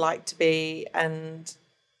I would like to be. And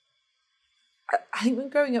I think when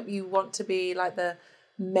growing up, you want to be like the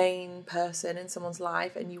main person in someone's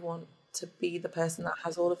life, and you want to be the person that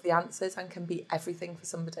has all of the answers and can be everything for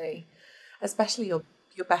somebody, especially your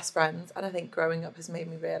best friends. And I think growing up has made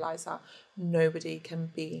me realise that nobody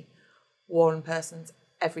can be one person's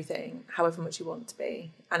everything, however much you want to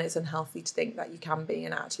be. And it's unhealthy to think that you can be,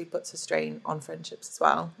 and it actually puts a strain on friendships as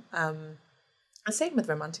well. And same with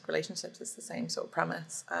romantic relationships, it's the same sort of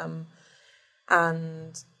premise.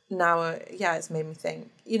 And now, it's made me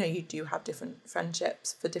think, you do have different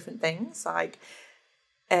friendships for different things. Like,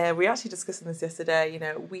 we actually discussed this yesterday,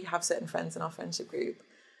 we have certain friends in our friendship group.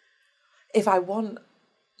 If I want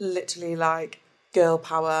literally like girl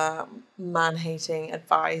power, man-hating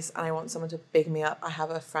advice, and I want someone to big me up, I have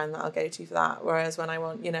a friend that I'll go to for that. Whereas when I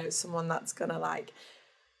want, someone that's gonna like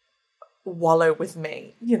wallow with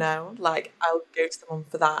me, like I'll go to someone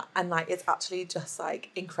for that. And like it's actually just like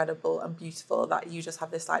incredible and beautiful that you just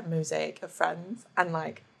have this like mosaic of friends, and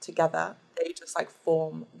like together they just like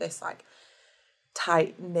form this like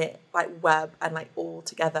tight knit like web, and like all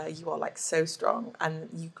together you are like so strong, and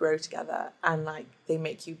you grow together, and like they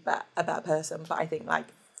make you a better person. But I think like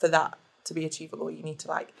for that to be achievable, you need to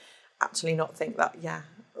like actually not think that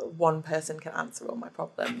one person can answer all my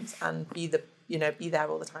problems and be there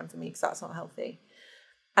all the time for me, because that's not healthy.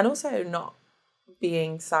 And also not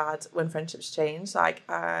being sad when friendships change. Like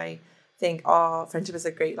I think our friendship is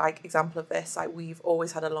a great like example of this. Like we've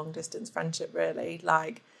always had a long distance friendship, really.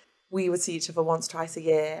 Like we would see each other once, twice a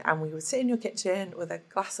year, and we would sit in your kitchen with a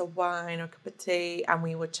glass of wine or a cup of tea, and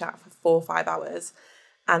we would chat for 4 or 5 hours.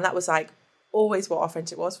 And that was like always what our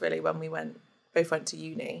friendship was, really, when we both went to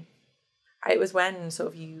uni. It was when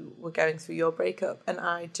sort of you were going through your breakup, and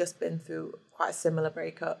I'd just been through quite a similar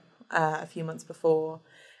breakup a few months before.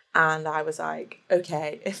 And I was like,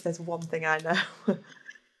 okay, if there's one thing I know,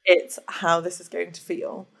 it's how this is going to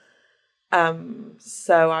feel.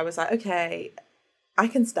 So I was like, okay, I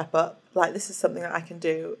can step up. Like, this is something that I can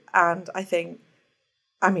do. And I think,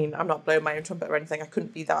 I mean, I'm not blowing my own trumpet or anything. I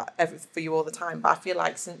couldn't be that for you all the time. But I feel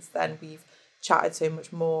like since then we've chatted so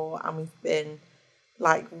much more, and we've been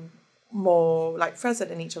like more like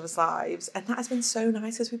present in each other's lives. And that has been so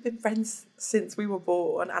nice, because we've been friends since we were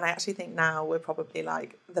born. And I actually think now we're probably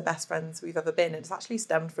like the best friends we've ever been. And it's actually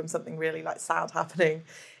stemmed from something really like sad happening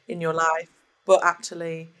in your life. But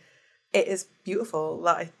actually, it is beautiful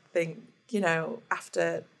that I think,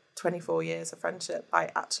 after 24 years of friendship,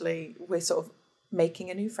 we're sort of making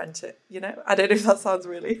a new friendship, I don't know if that sounds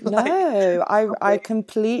really No, I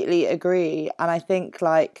completely agree. And I think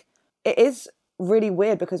like it is really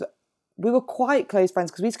weird, because we were quite close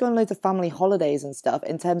friends, because we used to go on loads of family holidays and stuff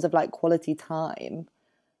in terms of like quality time.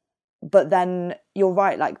 But then you're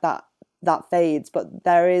right, like that fades. But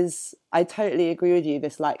there is, I totally agree with you,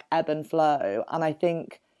 this like ebb and flow. And I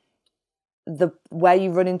think where you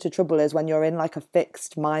run into trouble is when you're in like a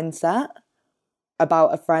fixed mindset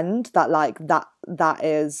about a friend, that like that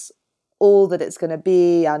is all that it's going to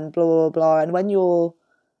be, and blah blah blah. And when you're,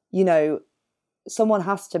 someone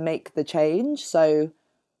has to make the change. So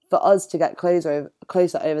for us to get closer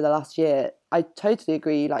over the last year, I totally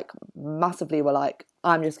agree, like massively, we're like,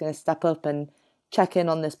 I'm just going to step up and check in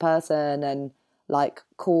on this person, and like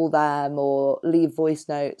call them or leave voice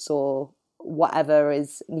notes or whatever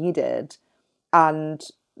is needed. And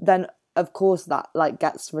then of course that like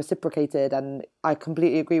gets reciprocated, and I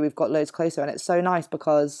completely agree, we've got loads closer. And it's so nice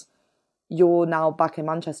because you're now back in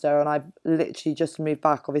Manchester, and I've literally just moved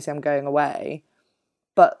back. Obviously I'm going away,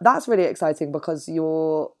 but that's really exciting because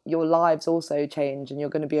your lives also change, and you're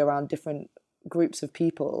going to be around different groups of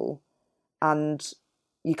people, and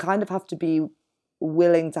you kind of have to be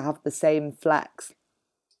willing to have the same flex.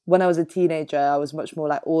 When I was a teenager, I was much more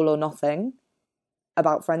like all or nothing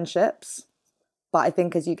about friendships. But I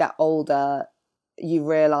think as you get older, you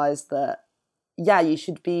realise that, you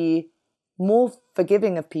should be more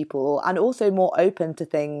forgiving of people, and also more open to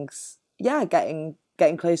things, getting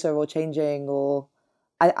closer or changing. Or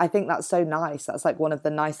I think that's so nice. That's like one of the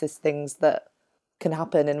nicest things that can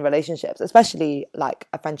happen in relationships, especially like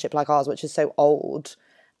a friendship like ours, which is so old.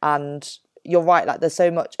 And you're right, like there's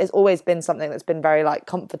so much, it's always been something that's been very like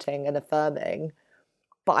comforting and affirming.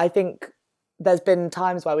 But I think there's been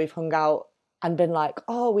times where we've hung out and been like,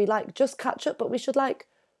 oh, we like just catch up, but we should like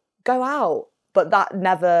go out. But that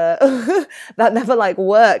never like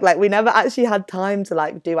worked. Like we never actually had time to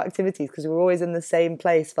like do activities, because we were always in the same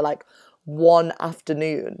place for like one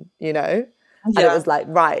afternoon, And it was like,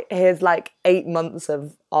 right, here's like 8 months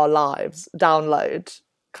of our lives, download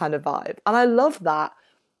kind of vibe. And I love that.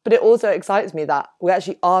 But it also excites me that we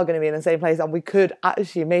actually are going to be in the same place and we could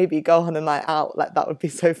actually maybe go on a night out. Like, that would be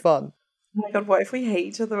so fun. Oh my God, what if we hate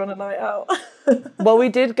each other on a night out? Well, we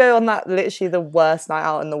did go on that literally the worst night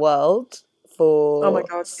out in the world Oh my for,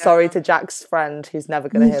 God, sorry yeah. to Jack's friend who's never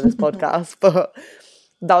going to hear this podcast, but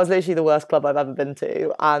that was literally the worst club I've ever been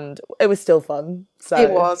to, and it was still fun. So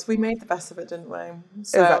It was. We made the best of it, didn't we?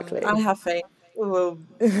 So exactly. I have faith. We'll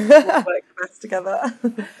work the best together.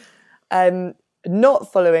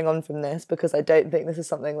 Not following on from this, because I don't think this is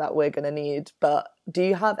something that we're going to need, but do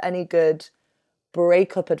you have any good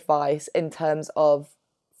breakup advice in terms of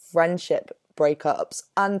friendship breakups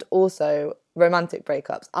and also romantic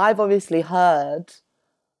breakups? I've obviously heard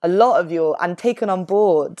a lot of your, and taken on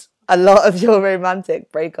board a lot of your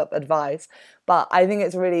romantic breakup advice, but I think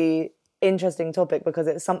it's a really interesting topic because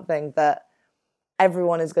it's something that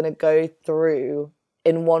everyone is going to go through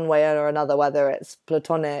in one way or another, whether it's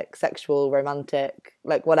platonic, sexual, romantic,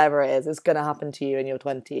 like whatever it is, it's going to happen to you in your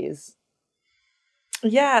 20s.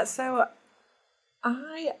 Yeah, so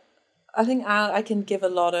I think I can give a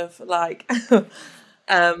lot of like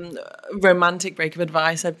romantic breakup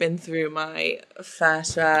advice. I've been through my fair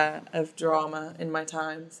share of drama in my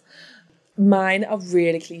times. Mine are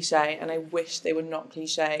really cliche, and I wish they were not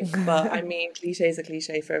cliche, but I mean, cliches are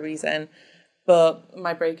cliche for a reason. But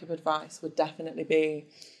my breakup advice would definitely be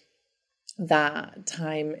that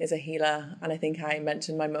time is a healer. And I think I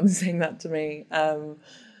mentioned my mum saying that to me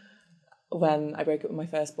when I broke up with my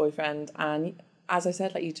first boyfriend. And as I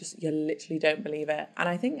said, like, you literally don't believe it. And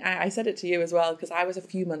I think I said it to you as well, because I was a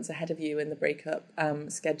few months ahead of you in the breakup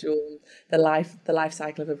schedule, the life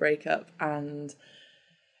cycle of a breakup. And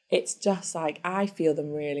it's just like, I feel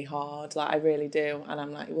them really hard, like I really do, and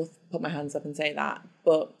I'm like, we'll put my hands up and say that.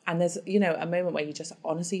 And there's, a moment where you just,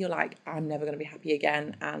 honestly, you're like, I'm never going to be happy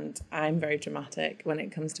again, and I'm very dramatic when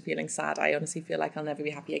it comes to feeling sad. I honestly feel like I'll never be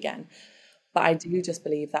happy again, but I do just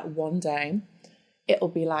believe that one day it'll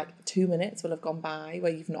be like 2 minutes will have gone by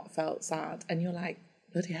where you've not felt sad, and you're like,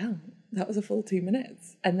 bloody hell, that was a full 2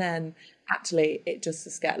 minutes, and then actually it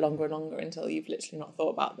just gets longer and longer until you've literally not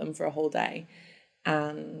thought about them for a whole day.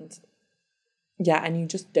 And yeah, and you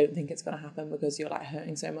just don't think it's going to happen because you're like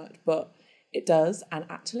hurting so much, but it does. And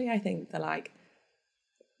actually, I think the like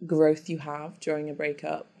growth you have during a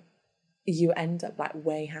breakup, you end up like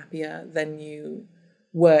way happier than you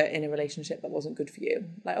were in a relationship that wasn't good for you.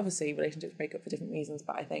 Like, obviously relationships break up for different reasons,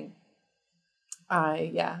 but I think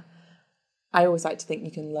I always like to think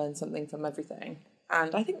you can learn something from everything.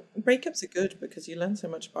 And I think breakups are good because you learn so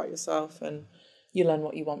much about yourself, and you learn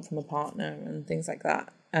what you want from a partner and things like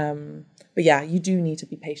that. But yeah, you do need to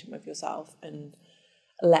be patient with yourself and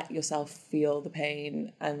let yourself feel the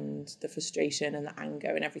pain and the frustration and the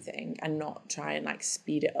anger and everything, and not try and like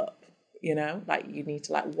speed it up, like you need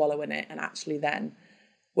to like wallow in it. And actually then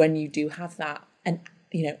when you do have that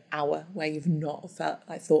hour where you've not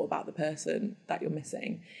thought about the person that you're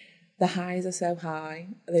missing, the highs are so high,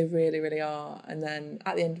 they really, really are. And then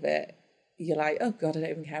at the end of it, you're like, oh God, I don't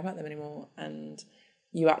even care about them anymore. And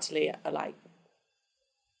you actually are like,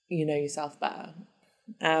 you know yourself better.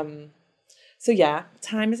 So yeah,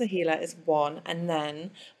 time is a healer is one. And then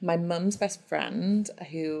my mum's best friend,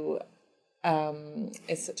 who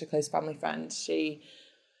is such a close family friend, she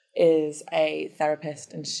is a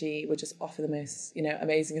therapist, and she would just offer the most,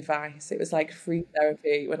 amazing advice. It was like free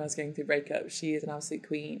therapy when I was going through breakup. She is an absolute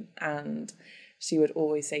queen. And she would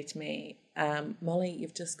always say to me, Molly,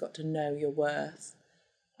 you've just got to know your worth.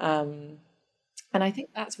 And I think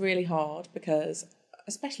that's really hard because,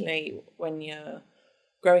 especially when you're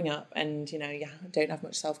growing up and, you don't have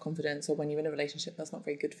much self-confidence, or when you're in a relationship that's not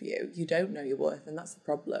very good for you, you don't know your worth, and that's the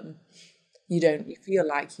problem. You feel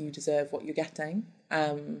like you deserve what you're getting.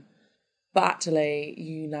 But actually,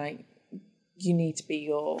 you need to be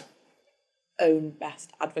your own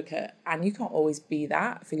best advocate, and you can't always be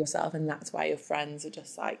that for yourself, and that's why your friends are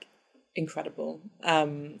just like incredible,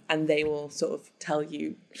 and they will sort of tell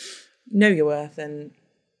you know your worth, and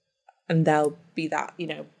they'll be that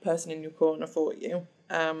person in your corner for you.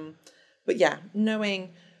 But yeah,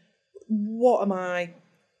 knowing what am I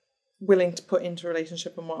willing to put into a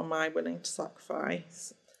relationship and what am I willing to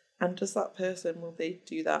sacrifice, and does that person, will they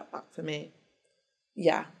do that back for me?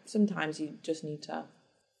 Yeah, sometimes you just need to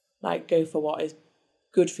like go for what is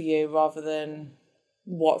good for you rather than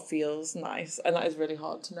what feels nice. And that is really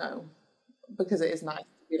hard to know, because it is nice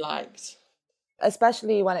to be liked.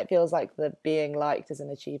 Especially when it feels like the being liked is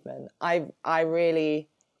an achievement. I really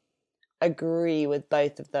agree with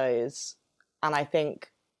both of those. And I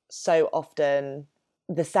think so often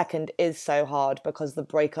the second is so hard because the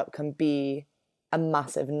breakup can be a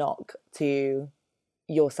massive knock to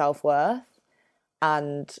your self-worth.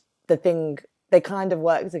 And the thing, they kind of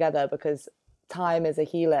work together because time is a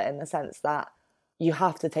healer in the sense that you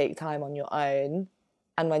have to take time on your own.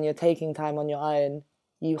 And when you're taking time on your own,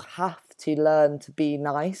 you have to learn to be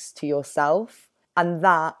nice to yourself. And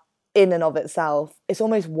that, in and of itself, it's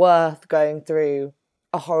almost worth going through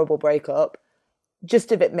a horrible breakup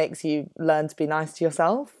just if it makes you learn to be nice to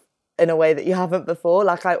yourself in a way that you haven't before.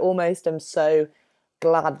 Like, I almost am so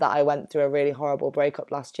glad that I went through a really horrible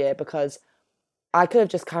breakup last year, because I could have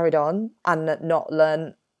just carried on and not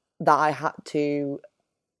learned that I had to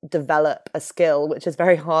develop a skill, which is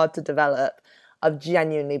very hard to develop, of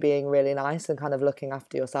genuinely being really nice and kind of looking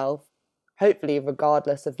after yourself. Hopefully,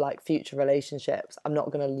 regardless of like future relationships, I'm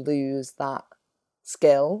not going to lose that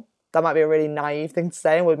skill. That might be a really naive thing to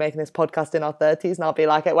say, and we're making this podcast in our 30s and I'll be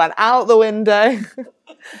like, it went out the window.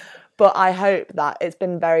 But I hope that it's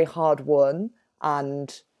been very hard won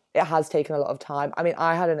and it has taken a lot of time. I mean,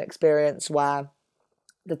 I had an experience where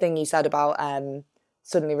the thing you said about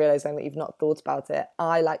suddenly realising that you've not thought about it,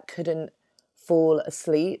 I like couldn't fall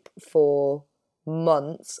asleep for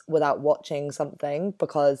months without watching something,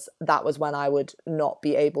 because that was when I would not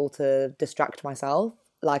be able to distract myself.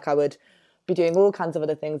 Like, I would be doing all kinds of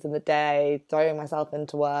other things in the day, throwing myself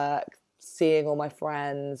into work, seeing all my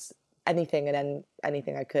friends, anything and then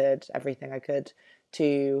anything I could, everything I could,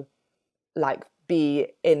 to like be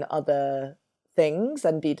in other things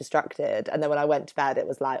and be distracted. And then when I went to bed, it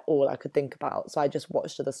was like all I could think about. So I just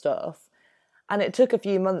watched other stuff. And it took a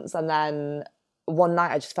few months, and then one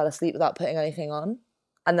night I just fell asleep without putting anything on.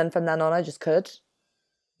 And then from then on, I just could.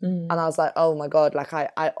 And I was like, oh my God, like I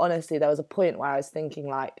honestly, there was a point where I was thinking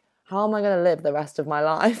like, how am I going to live the rest of my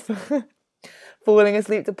life? Falling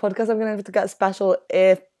asleep to podcasts, I'm going to have to get special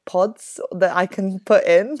earpods that I can put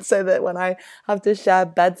in so that when I have to share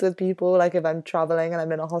beds with people, like if I'm traveling and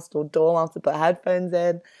I'm in a hostel dorm, I have to put headphones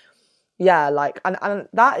in. Yeah, like, and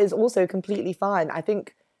that is also completely fine. I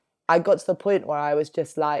think I got to the point where I was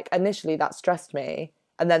just like, initially that stressed me.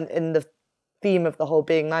 And then in the theme of the whole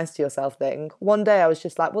being nice to yourself thing, one day I was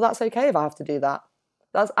just like, well, that's okay if I have to do that.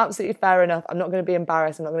 That's absolutely fair enough. I'm not going to be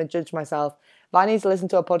embarrassed. I'm not going to judge myself. If I need to listen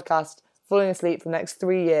to a podcast falling asleep for the next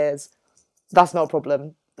 3 years, that's not a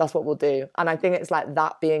problem. That's what we'll do. And I think it's like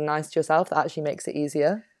that, being nice to yourself, that actually makes it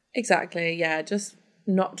easier. Exactly, yeah. Just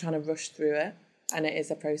not trying to rush through it. And it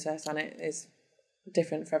is a process and it is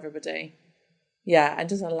different for everybody. Yeah, and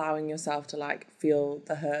just allowing yourself to like feel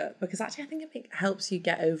the hurt, because actually I think it helps you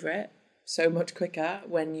get over it so much quicker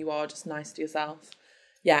when you are just nice to yourself.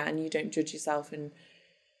 Yeah, and you don't judge yourself and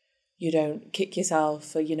you don't kick yourself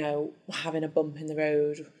for, you know, having a bump in the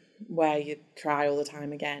road where you cry all the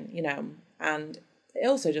time again, you know. And it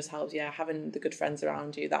also just helps, yeah, having the good friends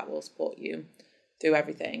around you that will support you through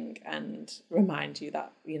everything and remind you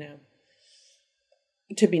that, you know,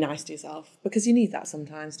 to be nice to yourself, because you need that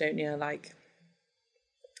sometimes, don't you? Like,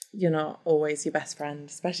 you're not always your best friend,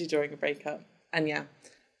 especially during a breakup. And yeah,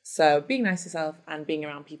 so being nice to yourself and being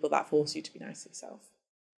around people that force you to be nice to yourself.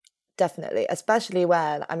 Definitely, especially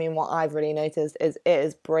when, I mean, what I've really noticed is it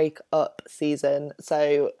is break-up season.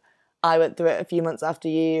 So I went through it a few months after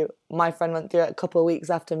you. My friend went through it a couple of weeks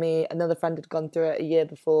after me. Another friend had gone through it a year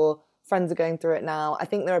before. Friends are going through it now. I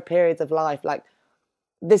think there are periods of life, like,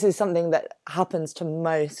 this is something that happens to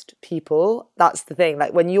most people. That's the thing.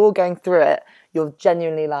 Like, when you're going through it, you're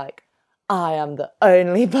genuinely like, I am the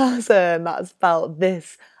only person that's felt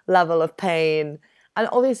this level of pain. And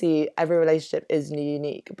obviously, every relationship is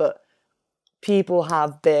unique, but people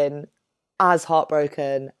have been as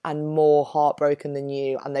heartbroken and more heartbroken than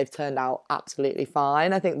you, and they've turned out absolutely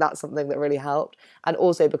fine. I think that's something that really helped. And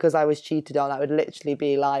also, because I was cheated on, I would literally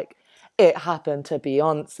be like, it happened to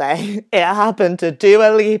Beyonce. It happened to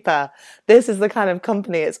Dua Lipa. This is the kind of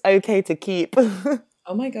company it's okay to keep.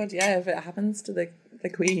 Oh my God, yeah, if it happens to the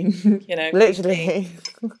queen, you know, Literally.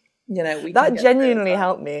 you know, we can That get through it as genuinely well.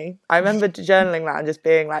 helped me. I remember journaling that and just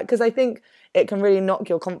being like, because I think it can really knock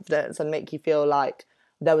your confidence and make you feel like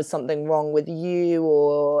there was something wrong with you,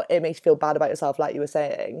 or it makes you feel bad about yourself, like you were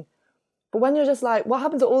saying. But when you're just like, what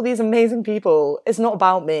happened to all these amazing people? It's not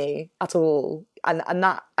about me at all.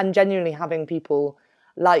 And genuinely having people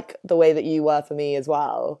like the way that you were for me as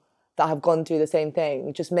well, that have gone through the same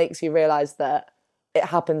thing, just makes you realise that it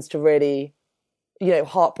happens to really, you know,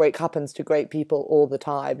 heartbreak happens to great people all the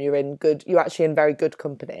time. You're actually in very good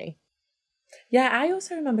company. Yeah, I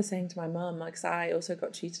also remember saying to my mum, like, 'cause I also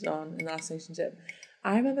got cheated on in the last relationship.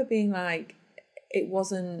 I remember being like, it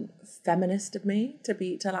wasn't feminist of me to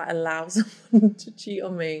like allow someone to cheat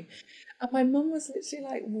on me. And my mum was literally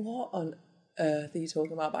like, what on earth are you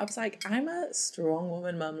talking about? But I was like, I'm a strong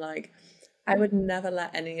woman, mum. Like, I would never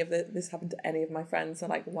let any of this happen to any of my friends. So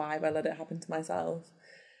like, why have I let it happen to myself?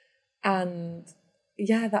 And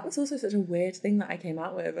yeah, that was also such a weird thing that I came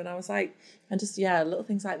out with. And I was like, and just, yeah, little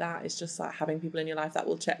things like that. It's just like having people in your life that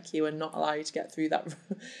will check you and not allow you to get through that.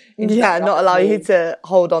 Into Yeah, that not rabbit allow you hole. to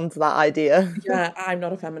hold on to that idea. Yeah, I'm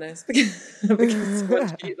not a feminist because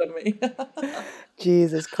someone cheated on me.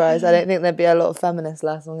 Jesus Christ, I don't think there'd be a lot of feminists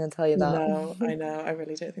left, I'm going to tell you that. No, I know. I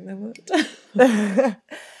really don't think they would.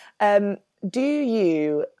 Do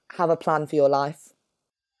you have a plan for your life?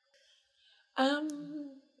 Um,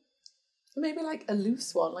 Maybe like a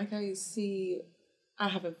loose one. Like I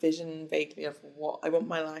have a vision vaguely of what I want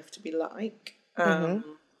my life to be like.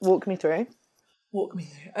 Walk me through. Walk me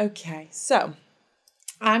through. Okay, so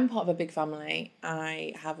I'm part of a big family.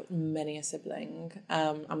 I have many a sibling.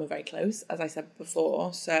 And we're very close, as I said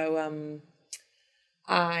before. So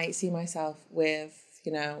I see myself with,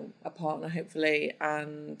 a partner, hopefully,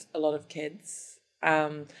 and a lot of kids.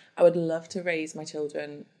 I would love to raise my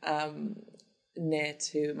children near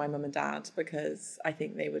to my mum and dad because I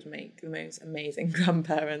think they would make the most amazing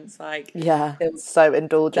grandparents. Like, Yeah, they'll, so they'll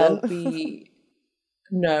indulgent. be,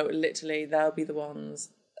 no, literally, they'll be the ones.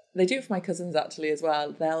 They do it for my cousins actually as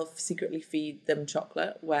well. They'll secretly feed them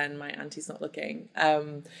chocolate when my auntie's not looking,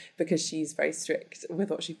 because she's very strict with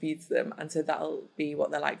what she feeds them, and so that'll be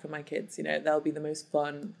what they're like for my kids. They'll be the most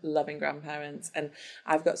fun, loving grandparents, and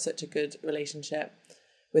I've got such a good relationship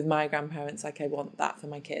with my grandparents. Like I want that for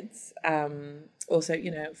my kids. Also,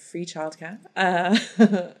 free childcare.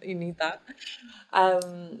 You need that.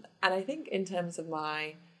 And I think in terms of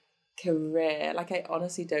my career, like I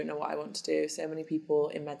honestly don't know what I want to do. So many people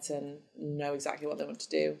in medicine know exactly what they want to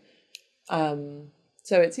do.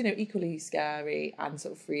 So it's, equally scary and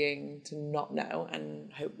sort of freeing to not know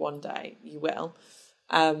and hope one day you will.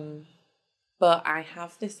 But I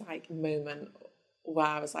have this like moment where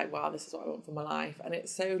I was like, wow, this is what I want for my life. And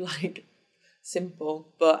it's so like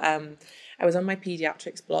simple. But I was on my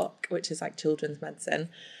pediatrics block, which is like children's medicine.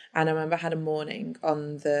 And I remember I had a morning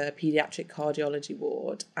on the pediatric cardiology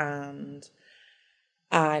ward, and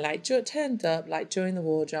I like turned up like during the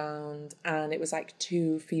ward round, and it was like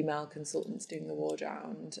two female consultants doing the ward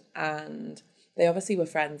round, and they obviously were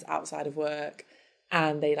friends outside of work,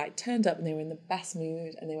 and they like turned up and they were in the best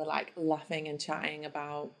mood, and they were like laughing and chatting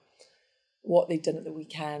about what they'd done at the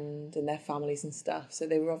weekend and their families and stuff. So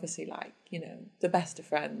they were obviously like, the best of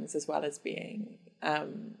friends, as well as being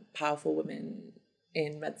powerful women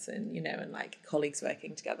in medicine, and like colleagues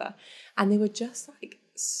working together. And they were just like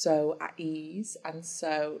so at ease and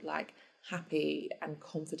so like happy and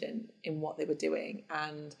confident in what they were doing.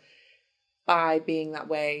 And by being that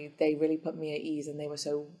way, they really put me at ease, and they were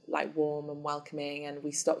so like warm and welcoming. And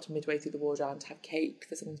we stopped midway through the ward round to have cake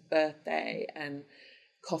for someone's birthday and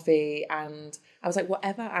coffee, and I was like,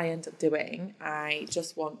 whatever I end up doing, I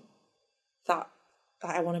just want that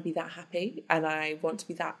I want to be that happy, and I want to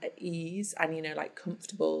be that at ease and like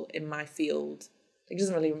comfortable in my field. It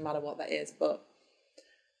doesn't really matter what that is, but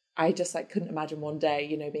I just like couldn't imagine one day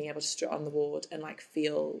being able to strut on the ward and like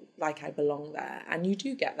feel like I belong there. And you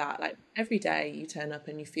do get that, like every day you turn up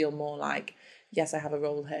and you feel more like, yes, I have a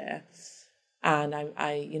role here, and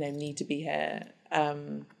I need to be here.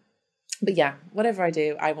 But yeah, whatever I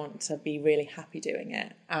do, I want to be really happy doing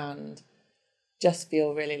it and just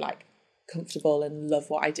feel really like comfortable and love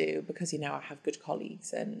what I do, because, I have good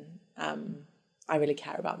colleagues, and I really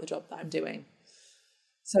care about the job that I'm doing.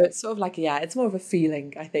 So it's sort of like, yeah, it's more of a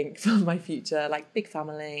feeling, I think, for my future, like big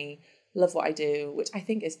family, love what I do, which I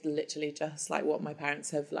think is literally just like what my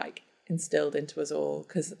parents have like instilled into us all,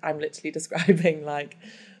 because I'm literally describing like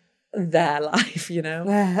their life.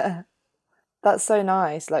 That's so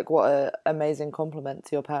nice. Like, what an amazing compliment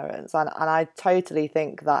to your parents. And I totally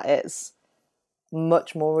think that it's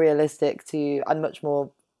much more realistic to, and much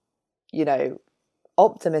more,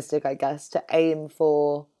 optimistic, I guess, to aim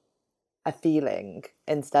for a feeling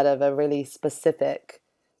instead of a really specific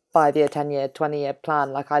 5-year, 10-year, 20-year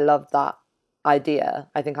plan. Like, I love that idea.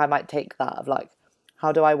 I think I might take that of like,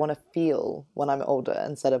 how do I want to feel when I'm older,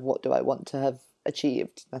 instead of what do I want to have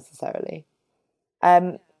achieved necessarily.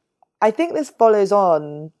 I think this follows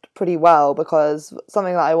on pretty well, because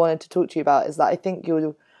something that I wanted to talk to you about is that I think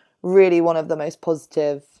you're really one of the most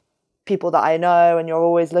positive people that I know, and you're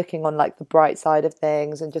always looking on like the bright side of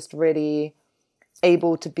things and just really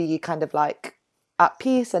able to be kind of like at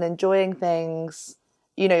peace and enjoying things.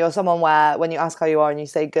 You're someone where when you ask how you are and you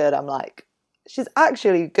say good, I'm like, she's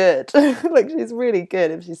actually good. Like, she's really good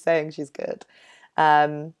if she's saying she's good.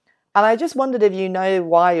 And I just wondered if you know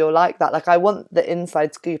why you're like that. Like, I want the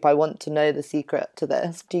inside scoop. I want to know the secret to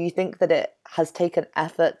this. Do you think that it has taken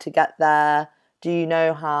effort to get there? Do you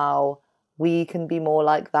know how we can be more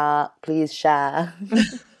like that, please share.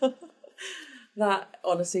 That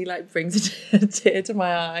honestly like brings a tear to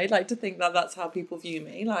my eye, like to think that that's how people view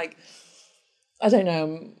me. Like, I don't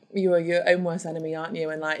know, you are your own worst enemy, aren't you?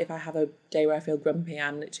 And like, if I have a day where I feel grumpy,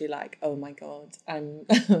 I'm literally like, oh my God, I'm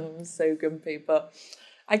so grumpy. But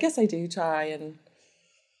I guess I do try and,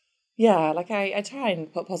 yeah, like I try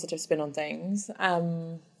and put positive spin on things. I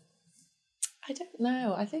don't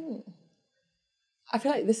know. I feel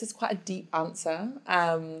like this is quite a deep answer.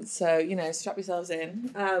 So, you know, strap yourselves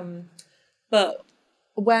in. But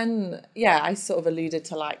I sort of alluded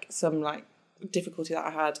to like some like difficulty that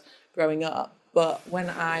I had growing up. But when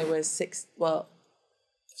I was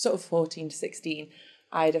sort of 14 to 16,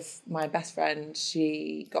 I had my best friend,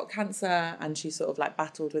 she got cancer and she sort of like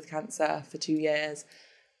battled with cancer for 2 years.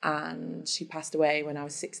 And she passed away when I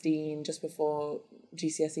was 16, just before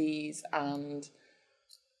GCSEs. And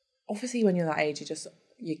obviously when you're that age,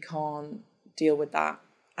 you can't deal with that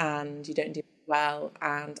and you don't do well.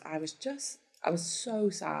 And I was so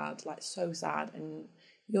sad, like so sad. And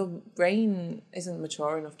your brain isn't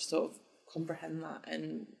mature enough to sort of comprehend that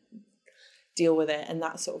and deal with it. And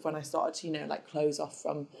that's sort of when I started to, you know, like close off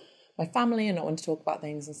from my family and not want to talk about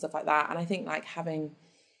things and stuff like that. And I think like having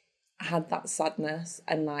had that sadness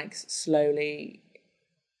and like slowly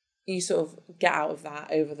you sort of get out of that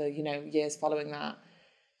over the, you know, years following that.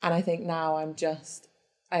 And I think now I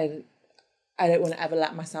don't want to ever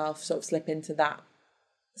let myself sort of slip into that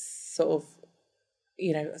sort of,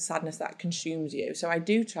 you know, sadness that consumes you. So I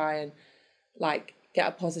do try and like get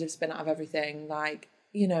a positive spin out of everything. Like,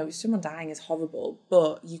 you know, someone dying is horrible,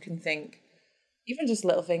 but you can think even just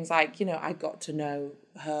little things like, you know, I got to know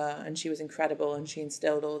her and she was incredible and she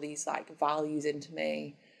instilled all these like values into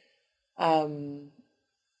me.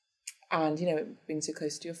 And, you know, it brings you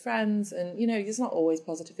close to your friends. And, you know, there's not always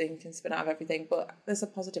positive things you can spin out of everything, but there's a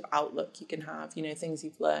positive outlook you can have, you know, things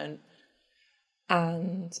you've learned.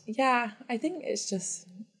 And yeah, I think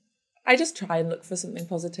I just try and look for something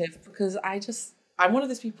positive because I'm one of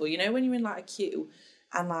those people, you know, when you're in like a queue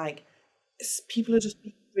and like people are just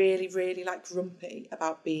really, really like grumpy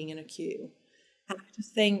about being in a queue. And I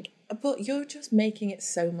just think, but you're just making it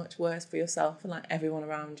so much worse for yourself and like everyone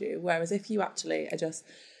around you. Whereas if you actually are just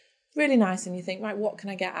really nice and you think, right, what can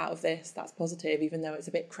I get out of this that's positive, even though it's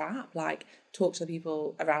a bit crap, like talk to the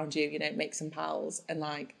people around you, you know, make some pals. And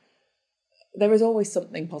like there is always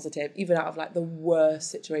something positive, even out of like the worst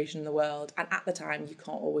situation in the world. And at the time you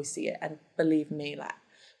can't always see it. And believe me, like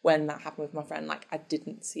when that happened with my friend, like I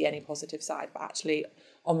didn't see any positive side, but actually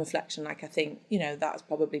on reflection, like I think, you know, that's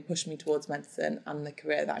probably pushed me towards medicine and the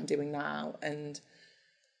career that I'm doing now. And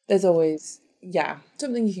there's always,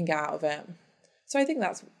 something you can get out of it. So I think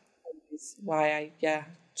that's why I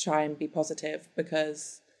try and be positive,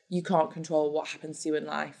 because you can't control what happens to you in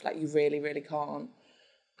life, like you really, really can't.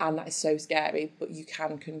 And that is so scary, but you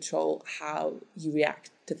can control how you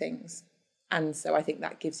react to things. And so I think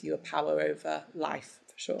that gives you a power over life,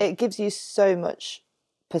 for sure. It gives you so much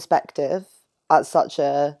perspective at such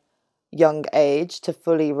a young age to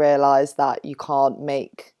fully realise that you can't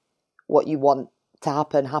make what you want to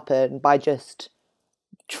happen by just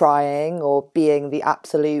trying or being the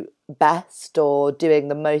absolute best or doing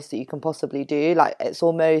the most that you can possibly do. Like it's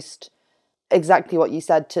almost exactly what you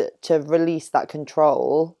said, to release that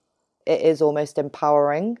control. It is almost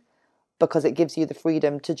empowering because it gives you the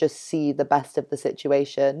freedom to just see the best of the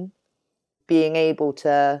situation. Being able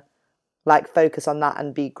to like focus on that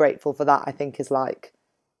and be grateful for that, I think is like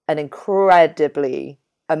an incredibly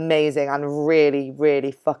amazing and really,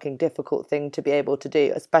 really fucking difficult thing to be able to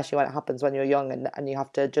do, especially when it happens when you're young and you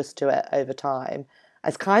have to adjust to it over time.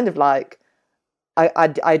 It's kind of like,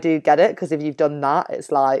 I do get it, because if you've done that,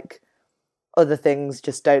 it's like other things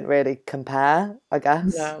just don't really compare, I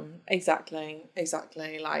guess. No, exactly.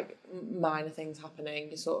 Like minor things happening,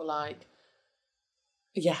 you're sort of like,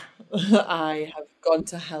 yeah, I have gone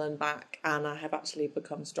to hell and back and I have actually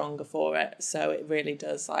become stronger for it. So it really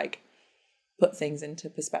does like put things into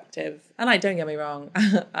perspective. And like, don't get me wrong,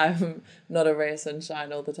 I'm not a ray of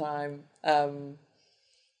sunshine all the time.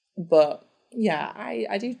 But yeah,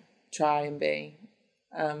 I do try and be.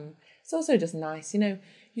 It's also just nice, you know,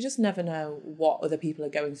 you just never know what other people are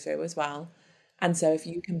going through as well. And so if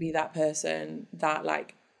you can be that person that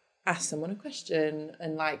like asks someone a question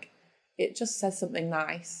and like it just says something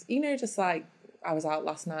nice, you know, just like I was out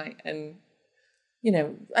last night and, you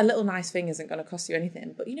know, a little nice thing isn't going to cost you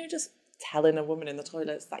anything, but, you know, just telling a woman in the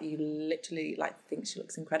toilets that you literally like think she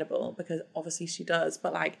looks incredible, because obviously she does,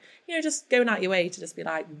 but like, you know, just going out your way to just be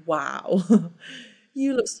like, wow,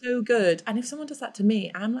 you look so good. And if someone does that to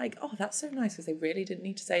me, I'm like, oh, that's so nice, because they really didn't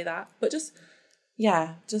need to say that. But just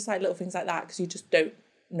yeah, just like little things like that, because you just don't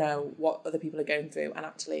know what other people are going through. And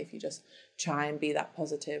actually, if you just try and be that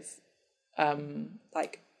positive,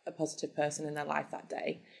 like a positive person in their life that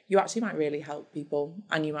day, you actually might really help people,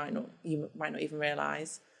 and you might not even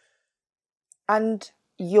realize. And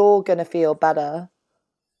you're going to feel better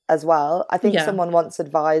as well. I think Yeah. someone once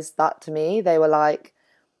advised that to me. They were like,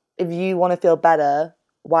 if you want to feel better,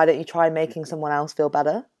 why don't you try making someone else feel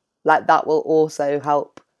better? Like that will also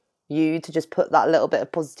help you to just put that little bit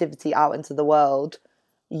of positivity out into the world.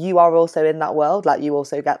 You are also in that world, like you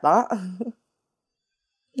also get that.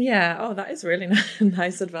 Yeah. Oh, that is really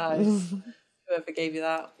nice advice. Whoever gave you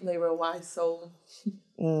that, they were a wise soul.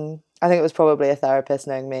 I think it was probably a therapist,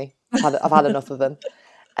 knowing me. I've had enough of them.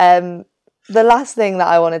 Um, the last thing that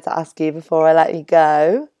I wanted to ask you before I let you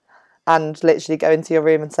go and literally go into your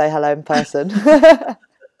room and say hello in person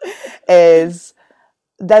is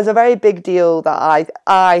there's a very big deal that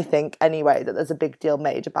I think anyway, that there's a big deal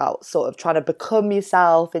made about sort of trying to become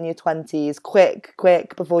yourself in your 20s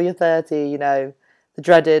quick before you're 30, you know, the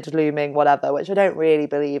dreaded looming whatever, which I don't really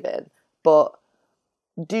believe in. But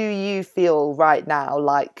do you feel right now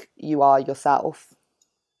like you are yourself?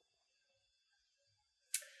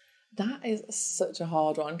 That is such a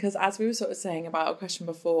hard one, because as we were sort of saying about a question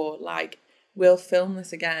before, like we'll film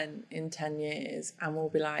this again in 10 years and we'll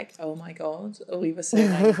be like, oh my God, we were so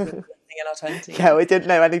naive when we were in our Yeah, 20s. we didn't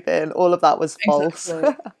know anything. All of that was false.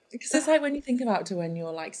 Exactly. Because it's like when you think about to when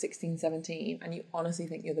you're like 16, 17 and you honestly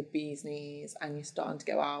think you're the bee's knees and you're starting to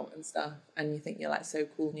go out and stuff and you think you're like so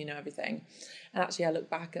cool and you know everything. And actually I look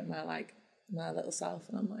back at my little self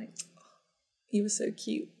and I'm like, oh, you were so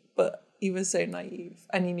cute, but you were so naive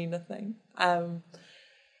and you knew nothing.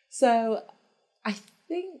 So I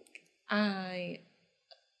think I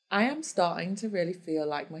am starting to really feel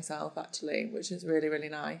like myself actually, which is really, really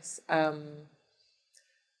nice.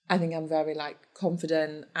 I think I'm very like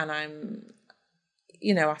confident, and I'm,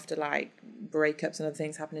 you know, after like breakups and other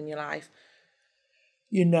things happen in your life,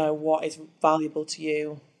 you know what is valuable to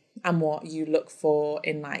you and what you look for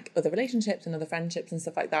in like other relationships and other friendships and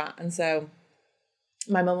stuff like that. And so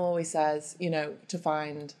my mum always says, you know, to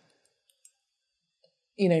find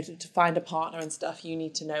a partner and stuff, you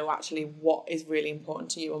need to know actually what is really important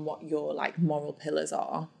to you and what your like moral pillars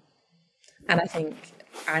are. And I think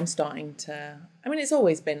I'm starting to, I mean, it's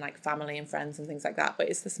always been like family and friends and things like that, but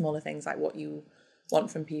it's the smaller things like what you want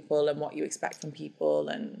from people and what you expect from people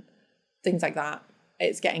and things like that.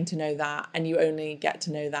 It's getting to know that, and you only get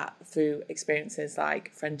to know that through experiences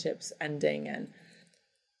like friendships ending. And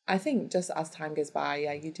I think just as time goes by,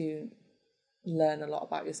 yeah, you do learn a lot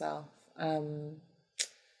about yourself.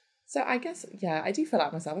 So I guess, yeah, I do feel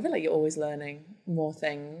like myself. I feel like you're always learning more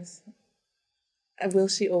things. Will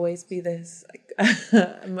she always be this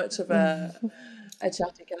much of a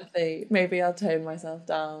chatty Cathy? Maybe I'll tone myself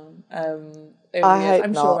down over the I years. hope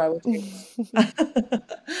I'm sure not. I will change.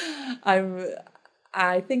 I'm.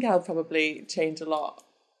 I think I'll probably change a lot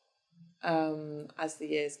as the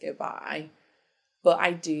years go by. But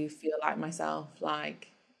I do feel like myself, like,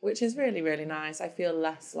 which is really, really nice. I feel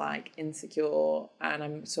less like insecure, and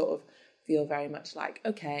I'm sort of feel very much like,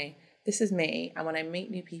 okay, this is me. And when I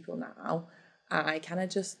meet new people now, I kind of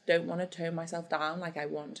just don't want to tone myself down. Like I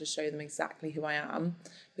want to show them exactly who I am,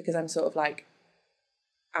 because I'm sort of like,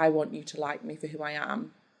 I want you to like me for who I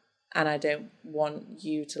am. And I don't want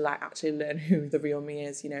you to like actually learn who the real me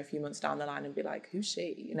is, you know, a few months down the line and be like, who's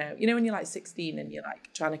she? You know, when you're like 16 and you're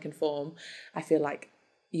like trying to conform, I feel like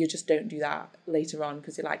you just don't do that later on,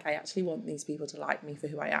 because you're like, I actually want these people to like me for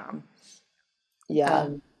who I am. Yeah.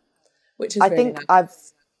 Which is I really think I've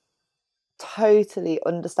nice. totally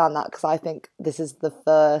understand that, because I think this is the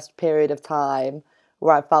first period of time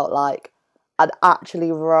where I felt like I'd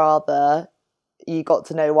actually rather you got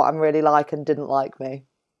to know what I'm really like and didn't like me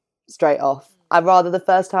straight off. I'd rather the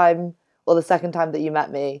first time or the second time that you met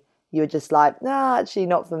me, you were just like, nah, actually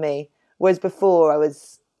not for me. Whereas before I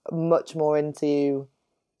was much more into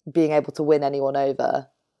being able to win anyone over,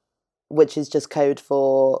 which is just code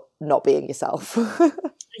for not being yourself.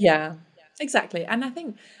 Yeah, exactly. And I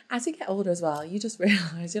think as you get older as well, you just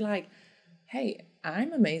realize you're like, hey,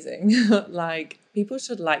 I'm amazing. Like people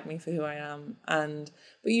should like me for who I am.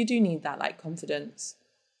 But you do need that like confidence,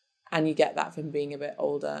 and you get that from being a bit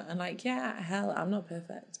older. And like, yeah, hell, I'm not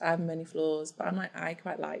perfect. I have many flaws, but I'm like, I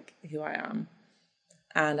quite like who I am.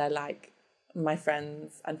 And I like my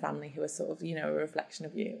friends and family who are sort of, you know, a reflection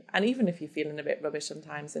of you. And even if you're feeling a bit rubbish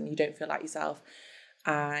sometimes and you don't feel like yourself,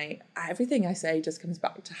 everything I say just comes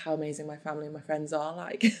back to how amazing my family and my friends are.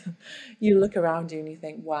 Like you look around you and you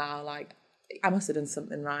think, wow, like I must have done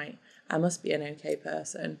something right. I must be an okay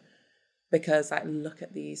person, because like look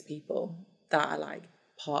at these people. that are like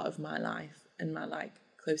part of my life and my like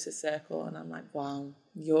closest circle, and I'm like, wow,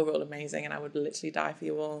 you're all amazing, and I would literally die for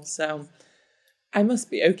you all. So I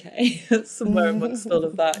must be okay somewhere amongst all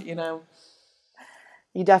of that, you know.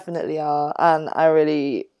 You definitely are, and I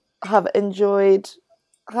really have enjoyed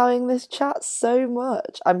having this chat so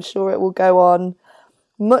much. I'm sure it will go on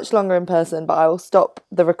much longer in person, but I will stop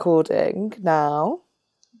the recording now.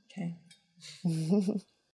 Okay.